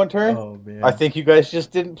lands in one turn? Oh, man. I think you guys just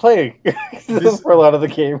didn't play for a lot of the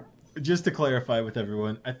game. Just to clarify with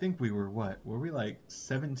everyone, I think we were what? Were we like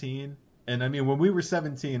 17? And I mean, when we were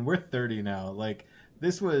 17, we're 30 now. Like,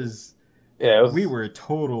 this was, Yeah, we were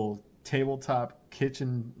total tabletop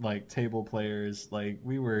kitchen like table players. Like,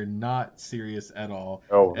 we were not serious at all.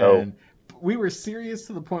 Oh, no. And we were serious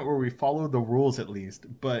to the point where we followed the rules at least,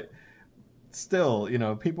 but still,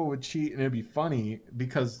 people would cheat and it'd be funny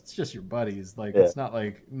because it's just your buddies. Like, Yeah. it's not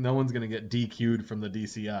like no one's gonna get DQ'd from the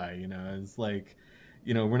DCI. It's like,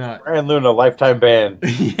 we're not. Brian Luna, lifetime ban.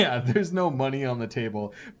 Yeah, there's no money on the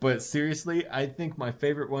table. But seriously, I think my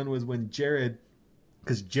favorite one was when Jared,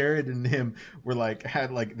 because Jared and him were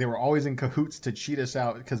they were always in cahoots to cheat us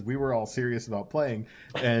out because we were all serious about playing,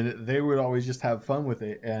 and they would always just have fun with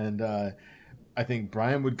it. And I think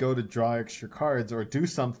Brian would go to draw extra cards or do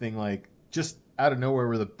something like just out of nowhere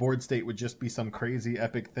where the board state would just be some crazy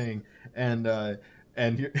epic thing, and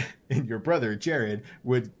and your brother Jared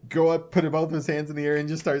would go up, put both of his hands in the air, and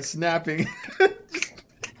just start snapping.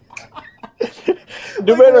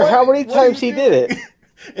 No matter how many times he did it,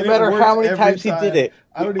 no matter how many times he did it,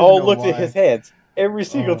 we all looked at his hands every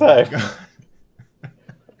single time.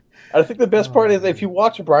 I think the best part is if you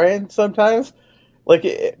watch Brian sometimes, like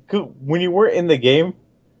when you weren't in the game,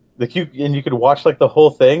 and you could watch like the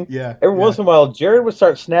whole thing. Yeah. Every once in a while, Jared would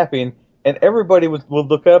start snapping, and everybody would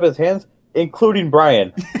look up his hands, including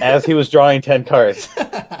Brian, as he was drawing 10 cards.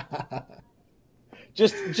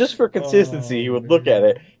 Just for consistency, he would look at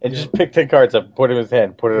it and just pick 10 cards up, put it in his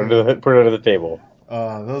hand, put it under the table.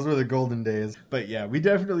 Those were the golden days. But yeah, we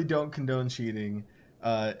definitely don't condone cheating.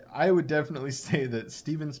 I would definitely say that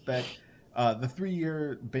Steven Speck, the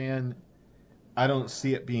 3-year ban, I don't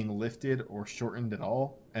see it being lifted or shortened at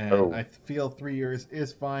all. And I feel 3 years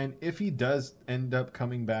is fine. If he does end up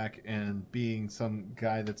coming back and being some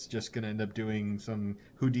guy that's just going to end up doing some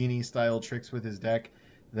Houdini-style tricks with his deck,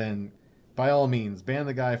 then by all means, ban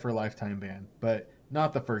the guy for a lifetime ban. But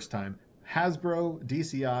not the first time. Hasbro,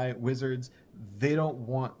 DCI, Wizards, they don't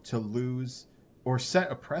want to lose or set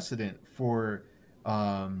a precedent for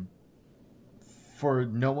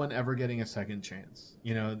no one ever getting a second chance.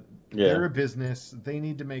 They're a business. They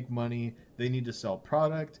need to make money. They need to sell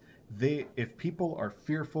product. If people are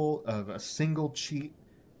fearful of a single cheat,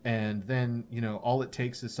 and then all it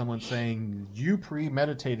takes is someone saying you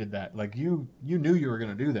premeditated that, like you knew you were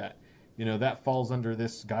going to do that, that falls under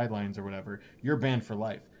this guidelines or whatever, you're banned for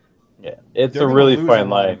life. Yeah, it's a really fine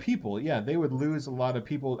line. People, yeah, they would lose a lot of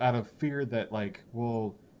people out of fear that, like,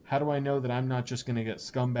 well, how do I know that I'm not just going to get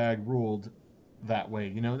scumbag ruled that way?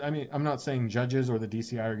 I mean, I'm not saying judges or the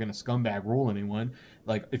DCI are going to scumbag rule anyone.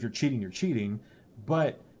 Like, if you're cheating, you're cheating.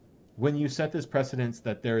 But when you set this precedence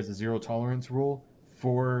that there is a zero tolerance rule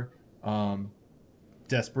for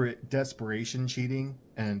desperation cheating,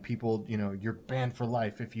 and people, you're banned for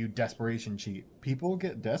life if you desperation cheat. People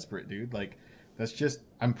get desperate, dude. Like, that's just,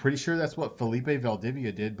 I'm pretty sure that's what Felipe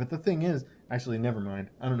Valdivia did. But the thing is, actually, never mind.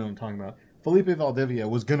 I don't know what I'm talking about. Felipe Valdivia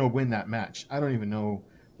was going to win that match. I don't even know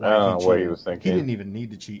what he was thinking. He didn't even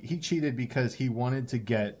need to cheat. He cheated because he wanted to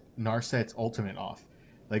get Narset's ultimate off.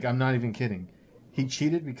 Like, I'm not even kidding. He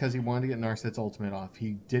cheated because he wanted to get Narset's ultimate off.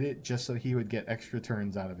 He did it just so he would get extra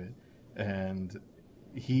turns out of it. And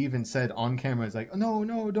he even said on camera, he's like,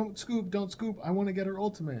 no, don't scoop. I want to get her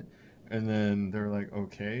ultimate. And then they're like,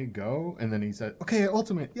 okay, go. And then he said, okay,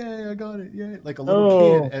 ultimate, yeah, I got it, yeah. Like a little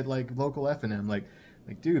kid Oh. at like local F&M, like,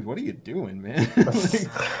 dude, what are you doing, man?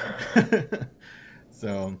 Like,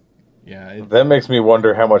 so, yeah, That makes me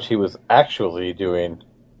wonder how much he was actually doing.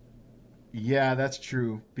 yeah, that's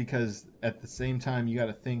true. Because at the same time, you got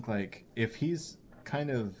to think like if he's kind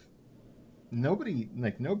of nobody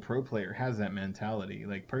like no pro player has that mentality.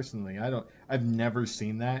 Like personally, I've never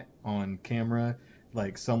seen that on camera.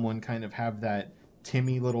 Like someone kind of have that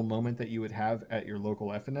Timmy little moment that you would have at your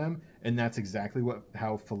local F&M, and that's exactly what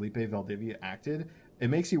how Felipe Valdivia acted. It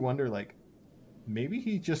makes you wonder like maybe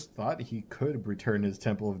he just thought he could return his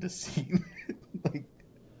Temple of Deceit. Like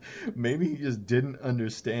maybe he just didn't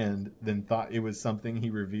understand, then thought it was something he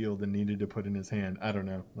revealed and needed to put in his hand. I don't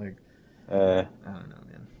know. Like Uh, I don't know,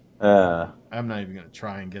 man. uh, I'm not even gonna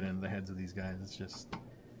try and get into the heads of these guys. It's just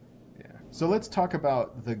yeah. So let's talk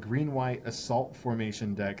about the green white assault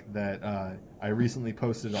formation deck that I recently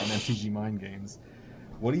posted on MTG Mind Games.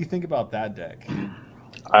 What do you think about that deck?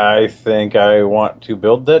 I think I want to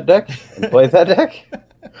build that deck and play that deck.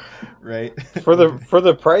 Right? For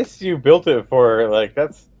the price you built it for, like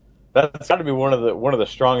that's got to be one of the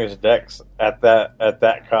strongest decks at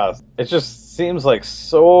that cost. It just seems like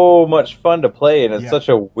so much fun to play, and it's Yeah. such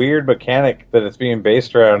a weird mechanic that it's being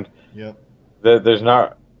based around. Yep. That there's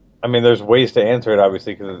not. I mean, there's ways to answer it,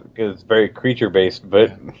 obviously, because it's very creature based,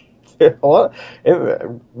 but Yeah. a lot,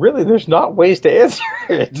 really, there's not ways to answer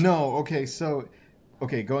it. No. Okay. So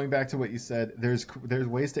okay, going back to what you said, there's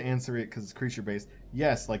ways to answer it because it's creature based.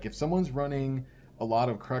 Yes, like if someone's running a lot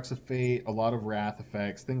of Crux of Fate, a lot of Wrath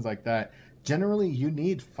effects, things like that, generally you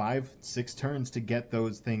need 5, 6 turns to get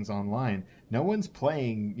those things online. No one's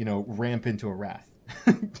playing, ramp into a Wrath.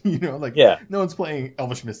 Like Yeah, no one's playing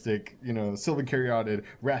Elvish Mystic, Sylvan Caryatid,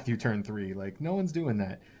 Wrath you turn 3. Like no one's doing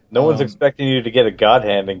that. no one's expecting you to get a God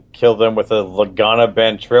Hand and kill them with a Lagana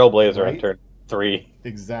Band Trailblazer on Right? turn 3.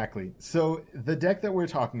 Exactly. So the deck that we're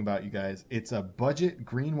talking about, you guys, it's a budget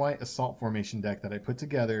green-white assault formation deck that I put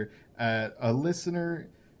together at a listener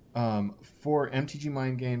for MTG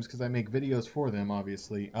Mind Games because I make videos for them,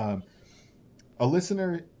 obviously. A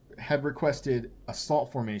listener had requested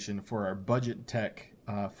assault formation for our budget tech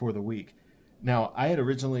for the week. Now, I had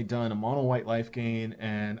originally done a mono white life gain,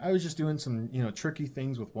 and I was just doing some, tricky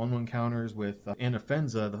things with 1/1 counters with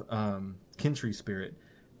Anafenza, the Kintree Spirit.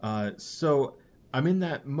 So I'm in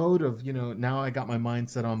that mode of, now I got my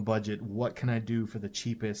mindset on budget. What can I do for the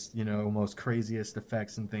cheapest, most craziest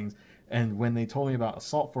effects and things? And when they told me about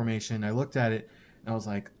assault formation, I looked at it and I was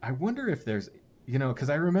like, I wonder if there's, because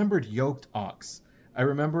I remembered Yoked Ox. I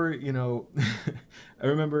remember, I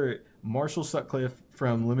remember Marshall Sutcliffe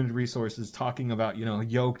from Limited Resources talking about,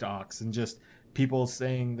 Yoked Ox and just people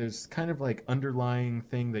saying there's kind of like underlying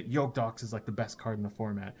thing that Yoked Ox is like the best card in the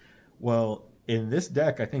format. Well, in this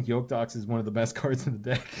deck, I think Yoked Ox is one of the best cards in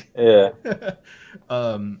the Yeah.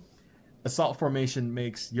 deck. Assault Formation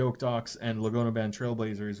makes Yoked Ox and Laguna Band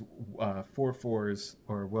Trailblazers 4/4s,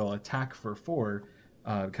 or will attack for 4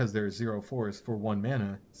 because they're 0/4s for 1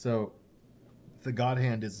 mana. So the God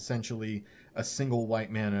Hand is essentially a single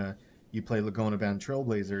white mana. You play Laguna Band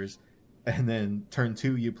Trailblazers, and then turn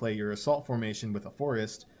 2 you play your Assault Formation with a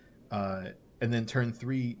Forest, and then turn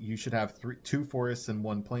 3 you should have 2 Forests and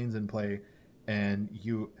 1 Plains in play, and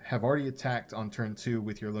you have already attacked on turn 2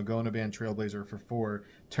 with your Laguna Band Trailblazer for 4.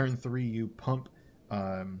 Turn 3 you pump,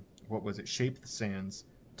 Shape the Sands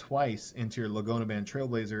twice into your Laguna Band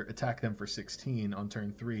Trailblazer, attack them for 16 on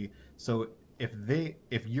turn 3. So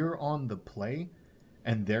if you're on the play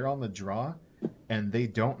and they're on the draw and they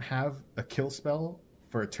don't have a kill spell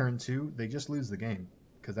for a turn 2, they just lose the game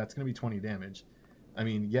because that's going to be 20 damage. I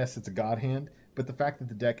mean, yes, it's a God Hand, but the fact that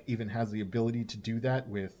the deck even has the ability to do that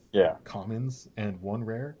with Yeah. commons and 1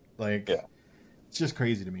 rare, Yeah. it's just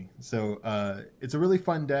crazy to me. So it's a really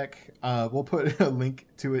fun deck. We'll put a link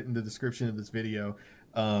to it in the description of this video,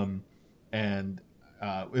 and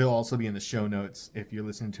it'll also be in the show notes if you're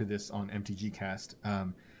listening to this on MTG Cast.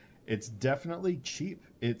 It's definitely cheap.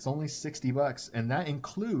 It's only $60, and that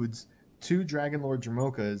includes 2 Dragonlord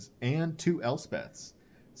Dramokas and 2 Elspeths.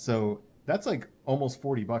 So that's like almost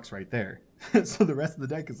 $40 right there. So the rest of the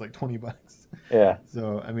deck is like $20. Yeah.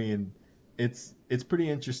 So I mean, it's pretty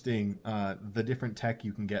interesting the different tech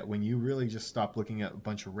you can get when you really just stop looking at a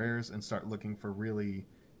bunch of rares and start looking for really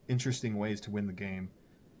interesting ways to win the game.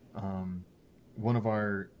 One of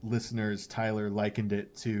our listeners, Tyler, likened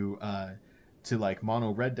it to like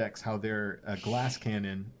mono red decks, how they're a glass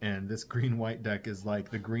cannon, and this green white deck is like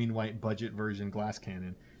the green white budget version glass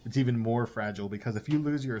cannon. It's even more fragile because if you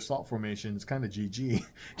lose your assault formation, it's kind of GG.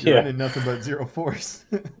 You're Yeah. running nothing but 0 force.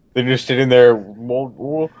 They're just sitting there.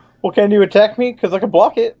 Well, Well, can you attack me? Because I can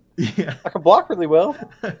block it. Yeah. I can block really well.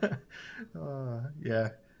 Yeah.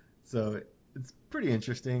 So it's pretty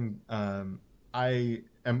interesting. I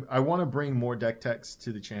want to bring more deck techs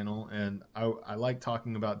to the channel, and I like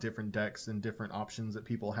talking about different decks and different options that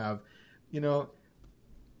people have. You know,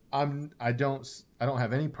 I don't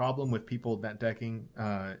have any problem with people net decking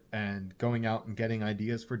and going out and getting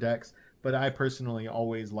ideas for decks, but I personally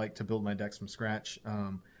always like to build my decks from scratch.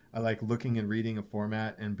 I like looking and reading a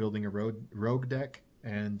format and building a rogue deck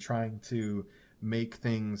and trying to make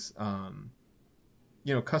things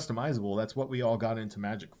customizable. That's what we all got into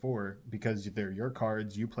Magic for, because they're your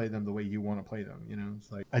cards. You play them the way you want to play them.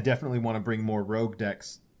 It's like I definitely want to bring more rogue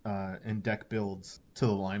decks and deck builds to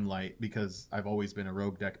the limelight, because I've always been a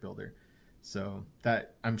rogue deck builder. So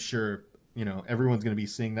that, I'm sure, everyone's going to be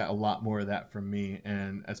seeing that, a lot more of that from me.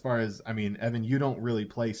 And as far as, I mean, Evan, you don't really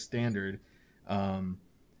play standard. Um,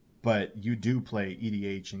 but you do play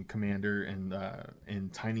EDH and Commander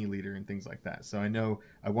and Tiny Leader and things like that. So I know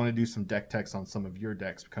I want to do some deck techs on some of your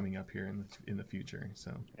decks coming up here in the future.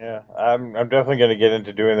 So Yeah, I'm definitely going to get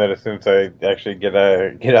into doing that as soon as I actually get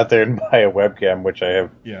out there and buy a webcam, which I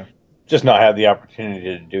have yeah, just not had the opportunity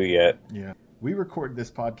to do yet. yeah, we record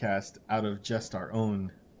this podcast out of just our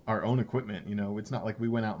own equipment. It's not like we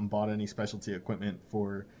went out and bought any specialty equipment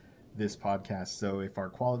for this podcast. So if our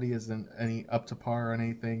quality isn't any up to par on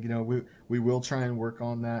anything, we will try and work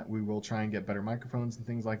on that. We will try and get better microphones and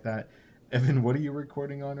things like that. Evan, what are you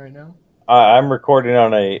recording on right now? I'm recording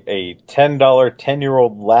on a $10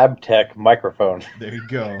 10-year-old Lab Tech microphone. There you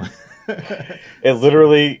go.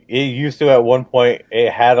 It used to at one point,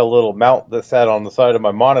 it had a little mount that sat on the side of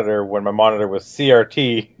my monitor when my monitor was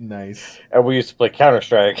CRT. Nice. And we used to play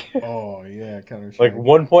Counter-Strike. Oh, yeah, Counter-Strike. Like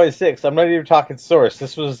 1.6. I'm not even talking source.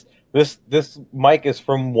 This mic is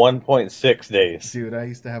from 1.6 days. Dude, I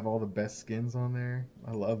used to have all the best skins on there.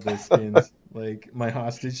 I love those skins. Like, my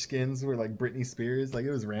hostage skins were like Britney Spears. Like,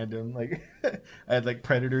 it was random. Like, I had like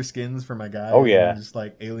Predator skins for my guys. Oh, yeah. And just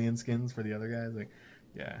like alien skins for the other guys. Like,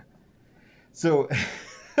 yeah. So,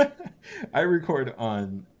 I record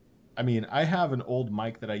on. I mean, I have an old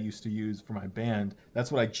mic that I used to use for my band.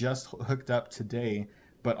 That's what I just hooked up today.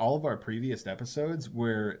 But all of our previous episodes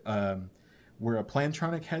were a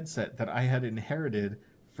Plantronic headset that I had inherited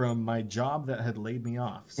from my job that had laid me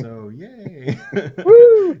off. So yay!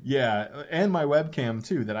 Woo! Yeah, and my webcam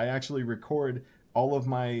too. That I actually record all of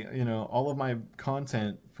my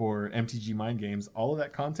content for MTG Mind Games. All of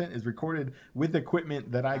that content is recorded with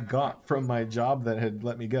equipment that I got from my job that had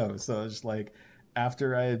let me go. So it's just like,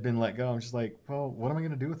 after I had been let go, I'm just like, well, what am I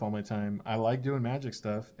gonna do with all my time? I like doing magic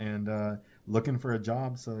stuff and looking for a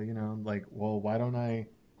job. So like, well, why don't I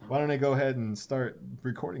go ahead and start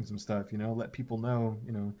recording some stuff, let people know,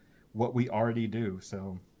 what we already do.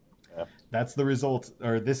 So Yeah. that's the result,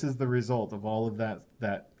 or this is the result of all of that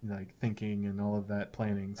like thinking and all of that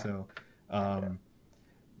planning. So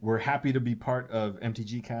we're happy to be part of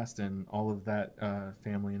MTG Cast and all of that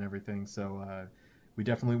family and everything. So we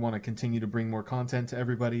definitely want to continue to bring more content to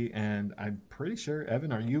everybody. And I'm pretty sure,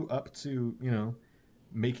 Evan, are you up to,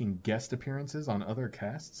 making guest appearances on other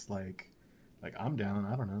casts? Like I'm down.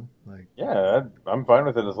 I don't know. Like, Yeah, I'm fine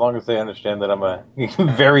with it as long as they understand that I'm a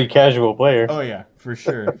very casual player. oh yeah, for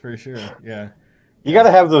sure, for sure. Yeah. You got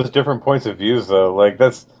to have those different points of views, though. Like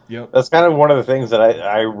Yep. that's kind of one of the things that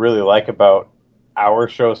I really like about our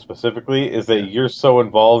show specifically is that Yeah. you're so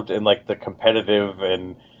involved in like the competitive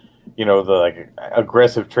and the like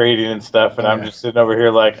aggressive trading and stuff, and Oh, I'm yeah. just sitting over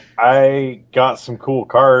here like I got some cool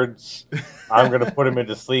cards. I'm gonna put them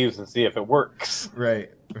into sleeves and see if it works.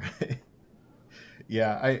 Right. Right.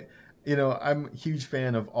 Yeah, I'm a huge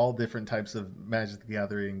fan of all different types of Magic the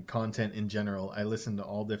Gathering content in general. I listen to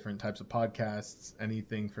all different types of podcasts,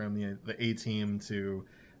 anything from the A Team to,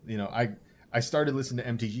 I started listening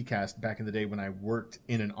to MTG Cast back in the day when I worked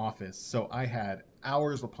in an office, so I had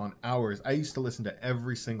hours upon hours. I used to listen to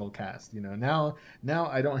every single cast. Now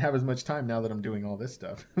I don't have as much time now that I'm doing all this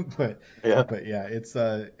stuff, but Yeah. but yeah, it's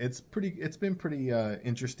been pretty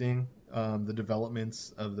interesting, the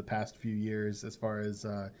developments of the past few years as far as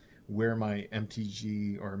where my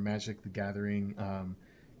MTG or Magic the Gathering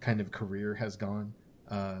kind of career has gone.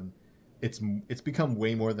 It's become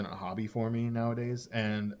way more than a hobby for me nowadays.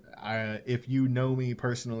 And if you know me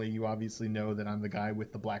personally, you obviously know that I'm the guy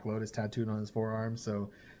with the Black Lotus tattooed on his forearm.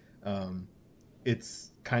 So um,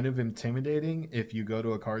 it's kind of intimidating if you go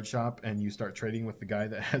to a card shop and you start trading with the guy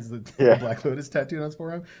that has the Yeah. Black Lotus tattooed on his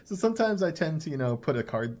forearm. So sometimes I tend to, put a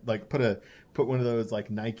card, like put one of those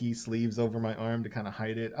like Nike sleeves over my arm to kind of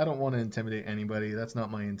hide it. I don't want to intimidate anybody. That's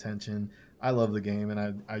not my intention. I love the game,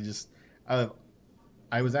 and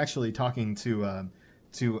I was actually talking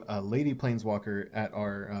to a lady planeswalker at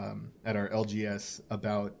our LGS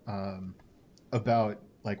about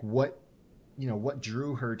like what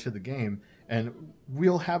drew her to the game. And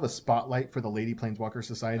we'll have a spotlight for the Lady Planeswalker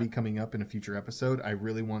Society coming up in a future episode. I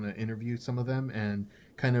really want to interview some of them and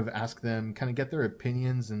kind of ask them, kind of get their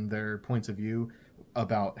opinions and their points of view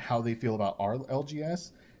about how they feel about our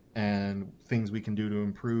LGS and things we can do to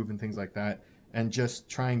improve and things like that, and just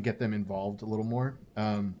try and get them involved a little more.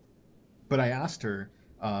 But I asked her,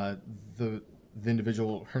 the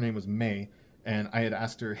individual, her name was May, and I had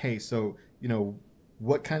asked her, hey, so,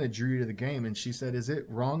 what kind of drew you to the game? And she said, is it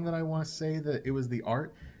wrong that I want to say that it was the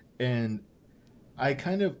art? And I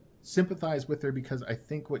kind of sympathize with her, because I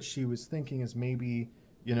think what she was thinking is maybe,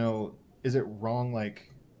 is it wrong, like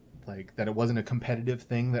that it wasn't a competitive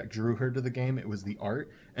thing that drew her to the game, it was the art?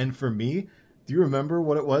 And for me, do you remember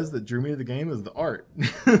what it was that drew me to the game? It was the art.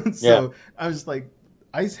 So yeah. I was like,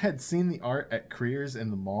 I had seen the art at Creers in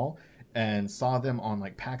the mall and saw them on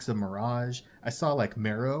like packs of Mirage. I saw like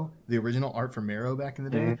Marrow, the original art for Marrow back in the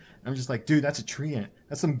day. Mm-hmm. I'm just like, dude, that's a tree ant.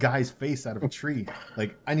 That's some guy's face out of a tree.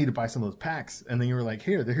 Like, I need to buy some of those packs. And then you were like,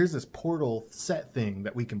 here's this portal set thing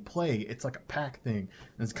that we can play. It's like a pack thing.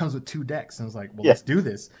 And it comes with 2 decks. And I was like, well, let's do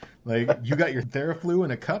this. Like, you got your Theraflu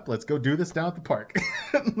in a cup. Let's go do this down at the park.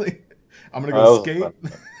 Like, I'm going to go skate.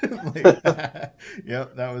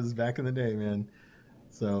 Yep, that was back in the day, man.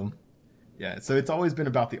 So... yeah, so it's always been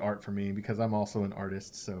about the art for me, because I'm also an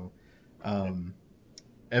artist. So,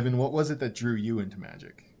 Evan, what was it that drew you into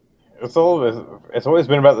Magic? It's always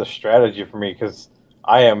been about the strategy for me, because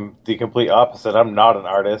I am the complete opposite. I'm not an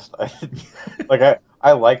artist.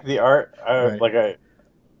 I like the art.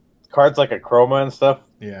 Cards like Akroma and stuff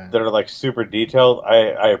that are like super detailed.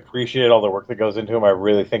 I appreciate all the work that goes into them. I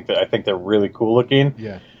think they're really cool looking.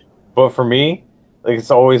 Yeah. But for me, like,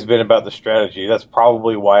 it's always been about the strategy. That's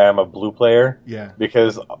probably why I'm a blue player. Yeah.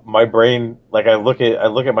 Because my brain, like, I look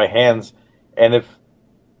at my hands, and if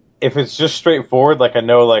it's just straightforward, like, I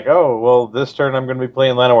know, like, oh, well, this turn I'm going to be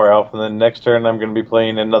playing Llanowar Elf, and then next turn I'm going to be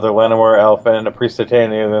playing another Llanowar Elf and a Priest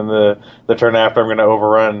Titania, and then the turn after I'm going to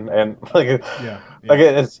overrun, and like,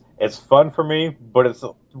 it's fun for me, but it's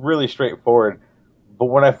really straightforward. But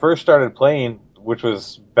when I first started playing, which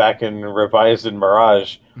was back in Revised and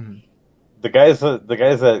Mirage. Mm-hmm. The guys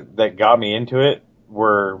that got me into it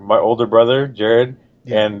were my older brother, Jared,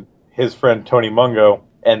 and his friend, Tony Mungo.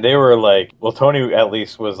 And they were like, well, Tony at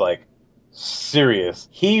least was like serious.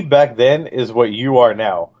 He back then is what you are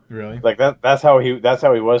now. Really? Like that's how he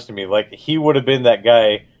was to me. Like, he would have been that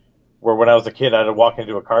guy where when I was a kid, I'd walk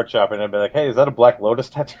into a card shop and I'd be like, hey, is that a Black Lotus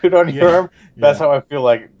tattooed on your arm? That's how I feel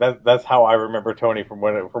like that's how I remember Tony from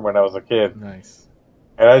when I was a kid. Nice.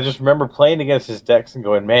 And I just remember playing against his decks and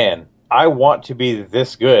going, man, I want to be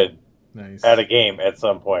this good at a game at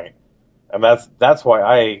some point. And that's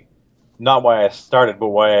why not why I started, but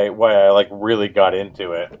why I like really got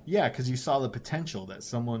into it. Yeah, because you saw the potential that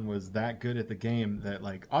someone was that good at the game that,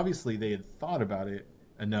 like, obviously they had thought about it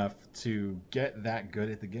enough to get that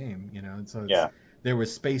good at the game, and so there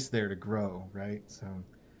was space there to grow, right? So.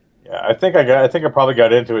 Yeah, I think I probably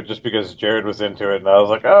got into it just because Jared was into it, and I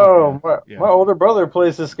was like, oh, my older brother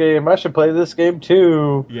plays this game. I should play this game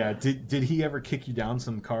too. Yeah. Did he ever kick you down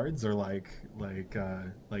some cards, or like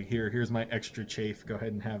here's my extra chafe, go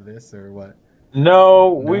ahead and have this, or what?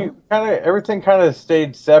 No? We everything kind of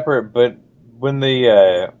stayed separate. But when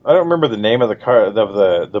I don't remember the name of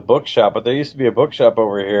the bookshop, but there used to be a bookshop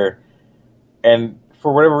over here, and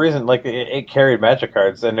for whatever reason, like, it carried Magic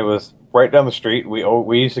cards, and it was right down the street.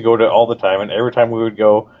 We used to go to all the time, and every time we would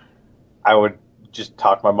go, I would just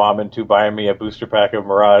talk my mom into buying me a booster pack of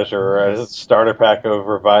Mirage or a starter pack of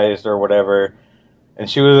Revised or whatever. And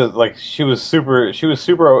she was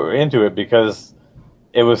super into it, because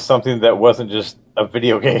it was something that wasn't just a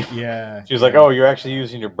video game. Yeah. She was like, oh, you're actually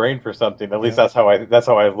using your brain for something. At least that's how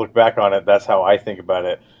I look back on it. That's how I think about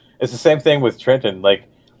it. It's the same thing with Trenton. Like,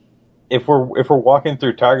 if we're walking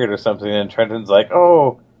through Target or something, and Trenton's like,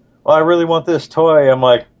 oh, well, I really want this toy. I'm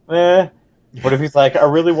like, eh. But if he's like, I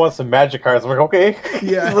really want some Magic cards, I'm like, okay,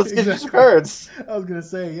 let's get some cards. I was gonna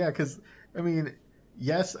say, because I mean,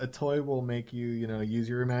 yes, a toy will make you, use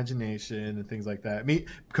your imagination and things like that. Me,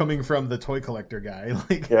 coming from the toy collector guy,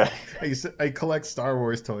 like, I collect Star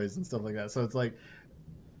Wars toys and stuff like that. So it's like,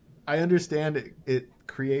 I understand it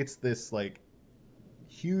creates this like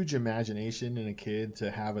huge imagination in a kid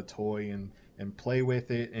to have a toy and play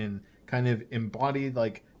with it and kind of embody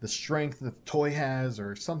like the strength that the toy has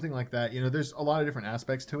or something like that. There's a lot of different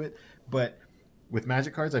aspects to it, but with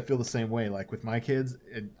Magic cards, I feel the same way. Like with my kids,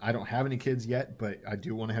 I don't have any kids yet, but I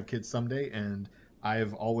do want to have kids someday, and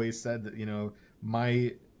I've always said that,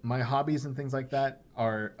 my hobbies and things like that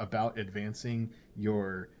are about advancing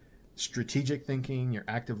your strategic thinking, your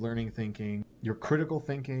active learning thinking, your critical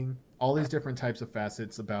thinking, all these different types of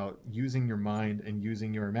facets about using your mind and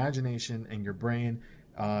using your imagination and your brain.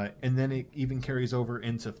 And then it even carries over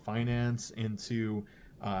into finance, into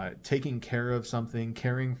taking care of something,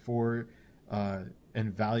 caring for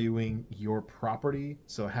and valuing your property.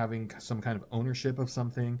 So having some kind of ownership of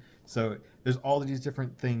something. So there's all of these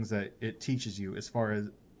different things that it teaches you as far as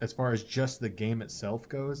just the game itself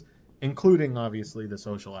goes, including obviously the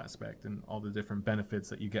social aspect and all the different benefits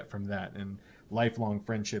that you get from that and lifelong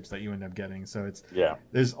friendships that you end up getting. So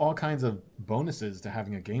there's all kinds of bonuses to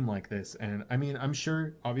having a game like this. And I mean, I'm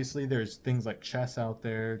sure obviously there's things like chess out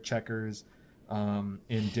there, checkers,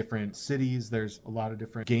 in different cities. There's a lot of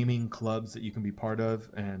different gaming clubs that you can be part of.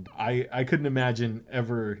 And I couldn't imagine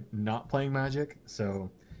ever not playing Magic. So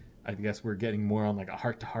I guess we're getting more on like a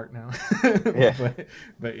heart to heart now. Yeah.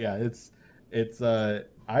 but yeah, it's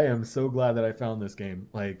I am so glad that I found this game.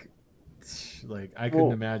 Like I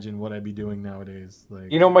couldn't imagine what I'd be doing nowadays.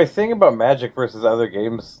 Like, my thing about Magic versus other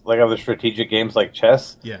games, like other strategic games like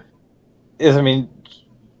chess, yeah, is, I mean,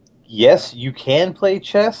 yes, you can play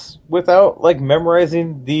chess without like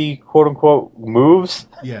memorizing the quote unquote moves.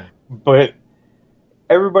 Yeah. But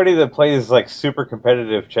everybody that plays like super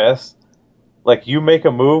competitive chess, like you make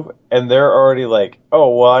a move and they're already like,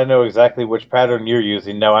 oh, well, I know exactly which pattern you're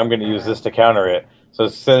using. Now I'm going to use this to counter it. So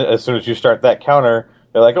as soon as you start that counter,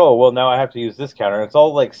 they're like, oh, well, now I have to use this counter. It's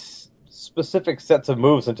all like specific sets of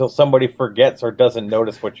moves until somebody forgets or doesn't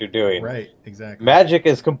notice what you're doing. Right, exactly. Magic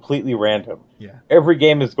is completely random. Yeah. Every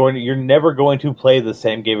game is you're never going to play the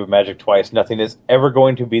same game of Magic twice. Nothing is ever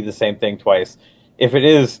going to be the same thing twice. If it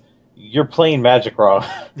is, you're playing Magic wrong.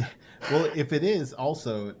 Well, if it is,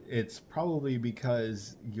 also, it's probably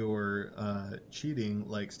because you're cheating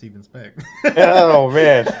like Steven Speck. Oh,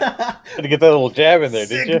 man. Had to get that little jab in there,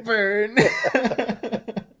 did you? Sick burn.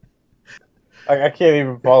 I can't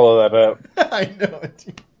even follow that up. I know.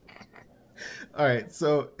 All right,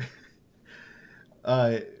 so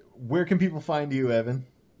where can people find you, Evan?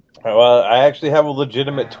 Well, I actually have a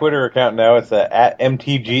legitimate Twitter account now. It's at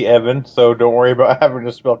MTGEvan, so don't worry about having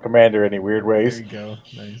to spell Commander any weird ways. There you go.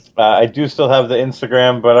 Nice. I do still have the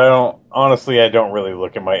Instagram, but I don't really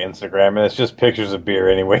look at my Instagram, and it's just pictures of beer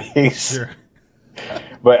anyways. Sure.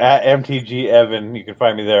 But at MTGEvan, you can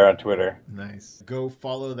find me there on Twitter. Nice. Go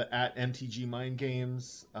follow the at MTG Mind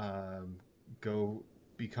Games. Go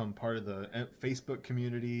become part of the Facebook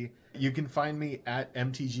community. You can find me at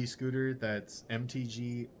MTG Scooter. That's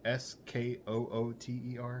MTG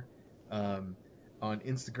SKOOTER. On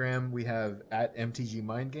Instagram, we have at MTG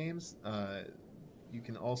Mind Games. You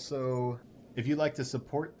can also, if you'd like to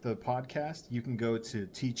support the podcast, you can go to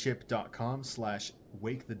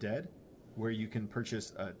tchip.com/wakethedead, where you can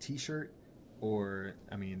purchase a t-shirt, or,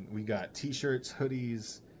 I mean, we got t-shirts,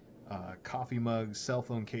 hoodies, coffee mugs, cell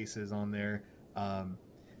phone cases on there.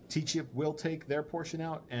 T-Chip will take their portion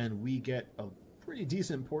out, and we get a pretty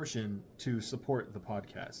decent portion to support the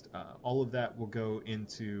podcast. All of that will go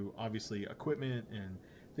into, obviously, equipment and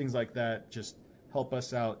things like that. Just help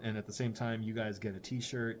us out, and at the same time, you guys get a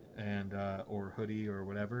t-shirt and or hoodie or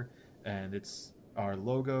whatever, and it's our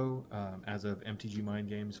logo as of MTG Mind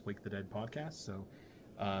Games Wake the Dead podcast. So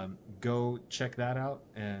go check that out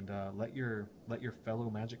and let your fellow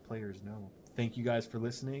Magic players know. Thank you guys for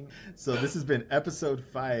listening. So this has been episode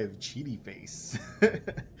 5, Cheaty Face.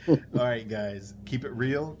 All right, guys, keep it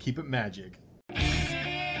real, keep it magic.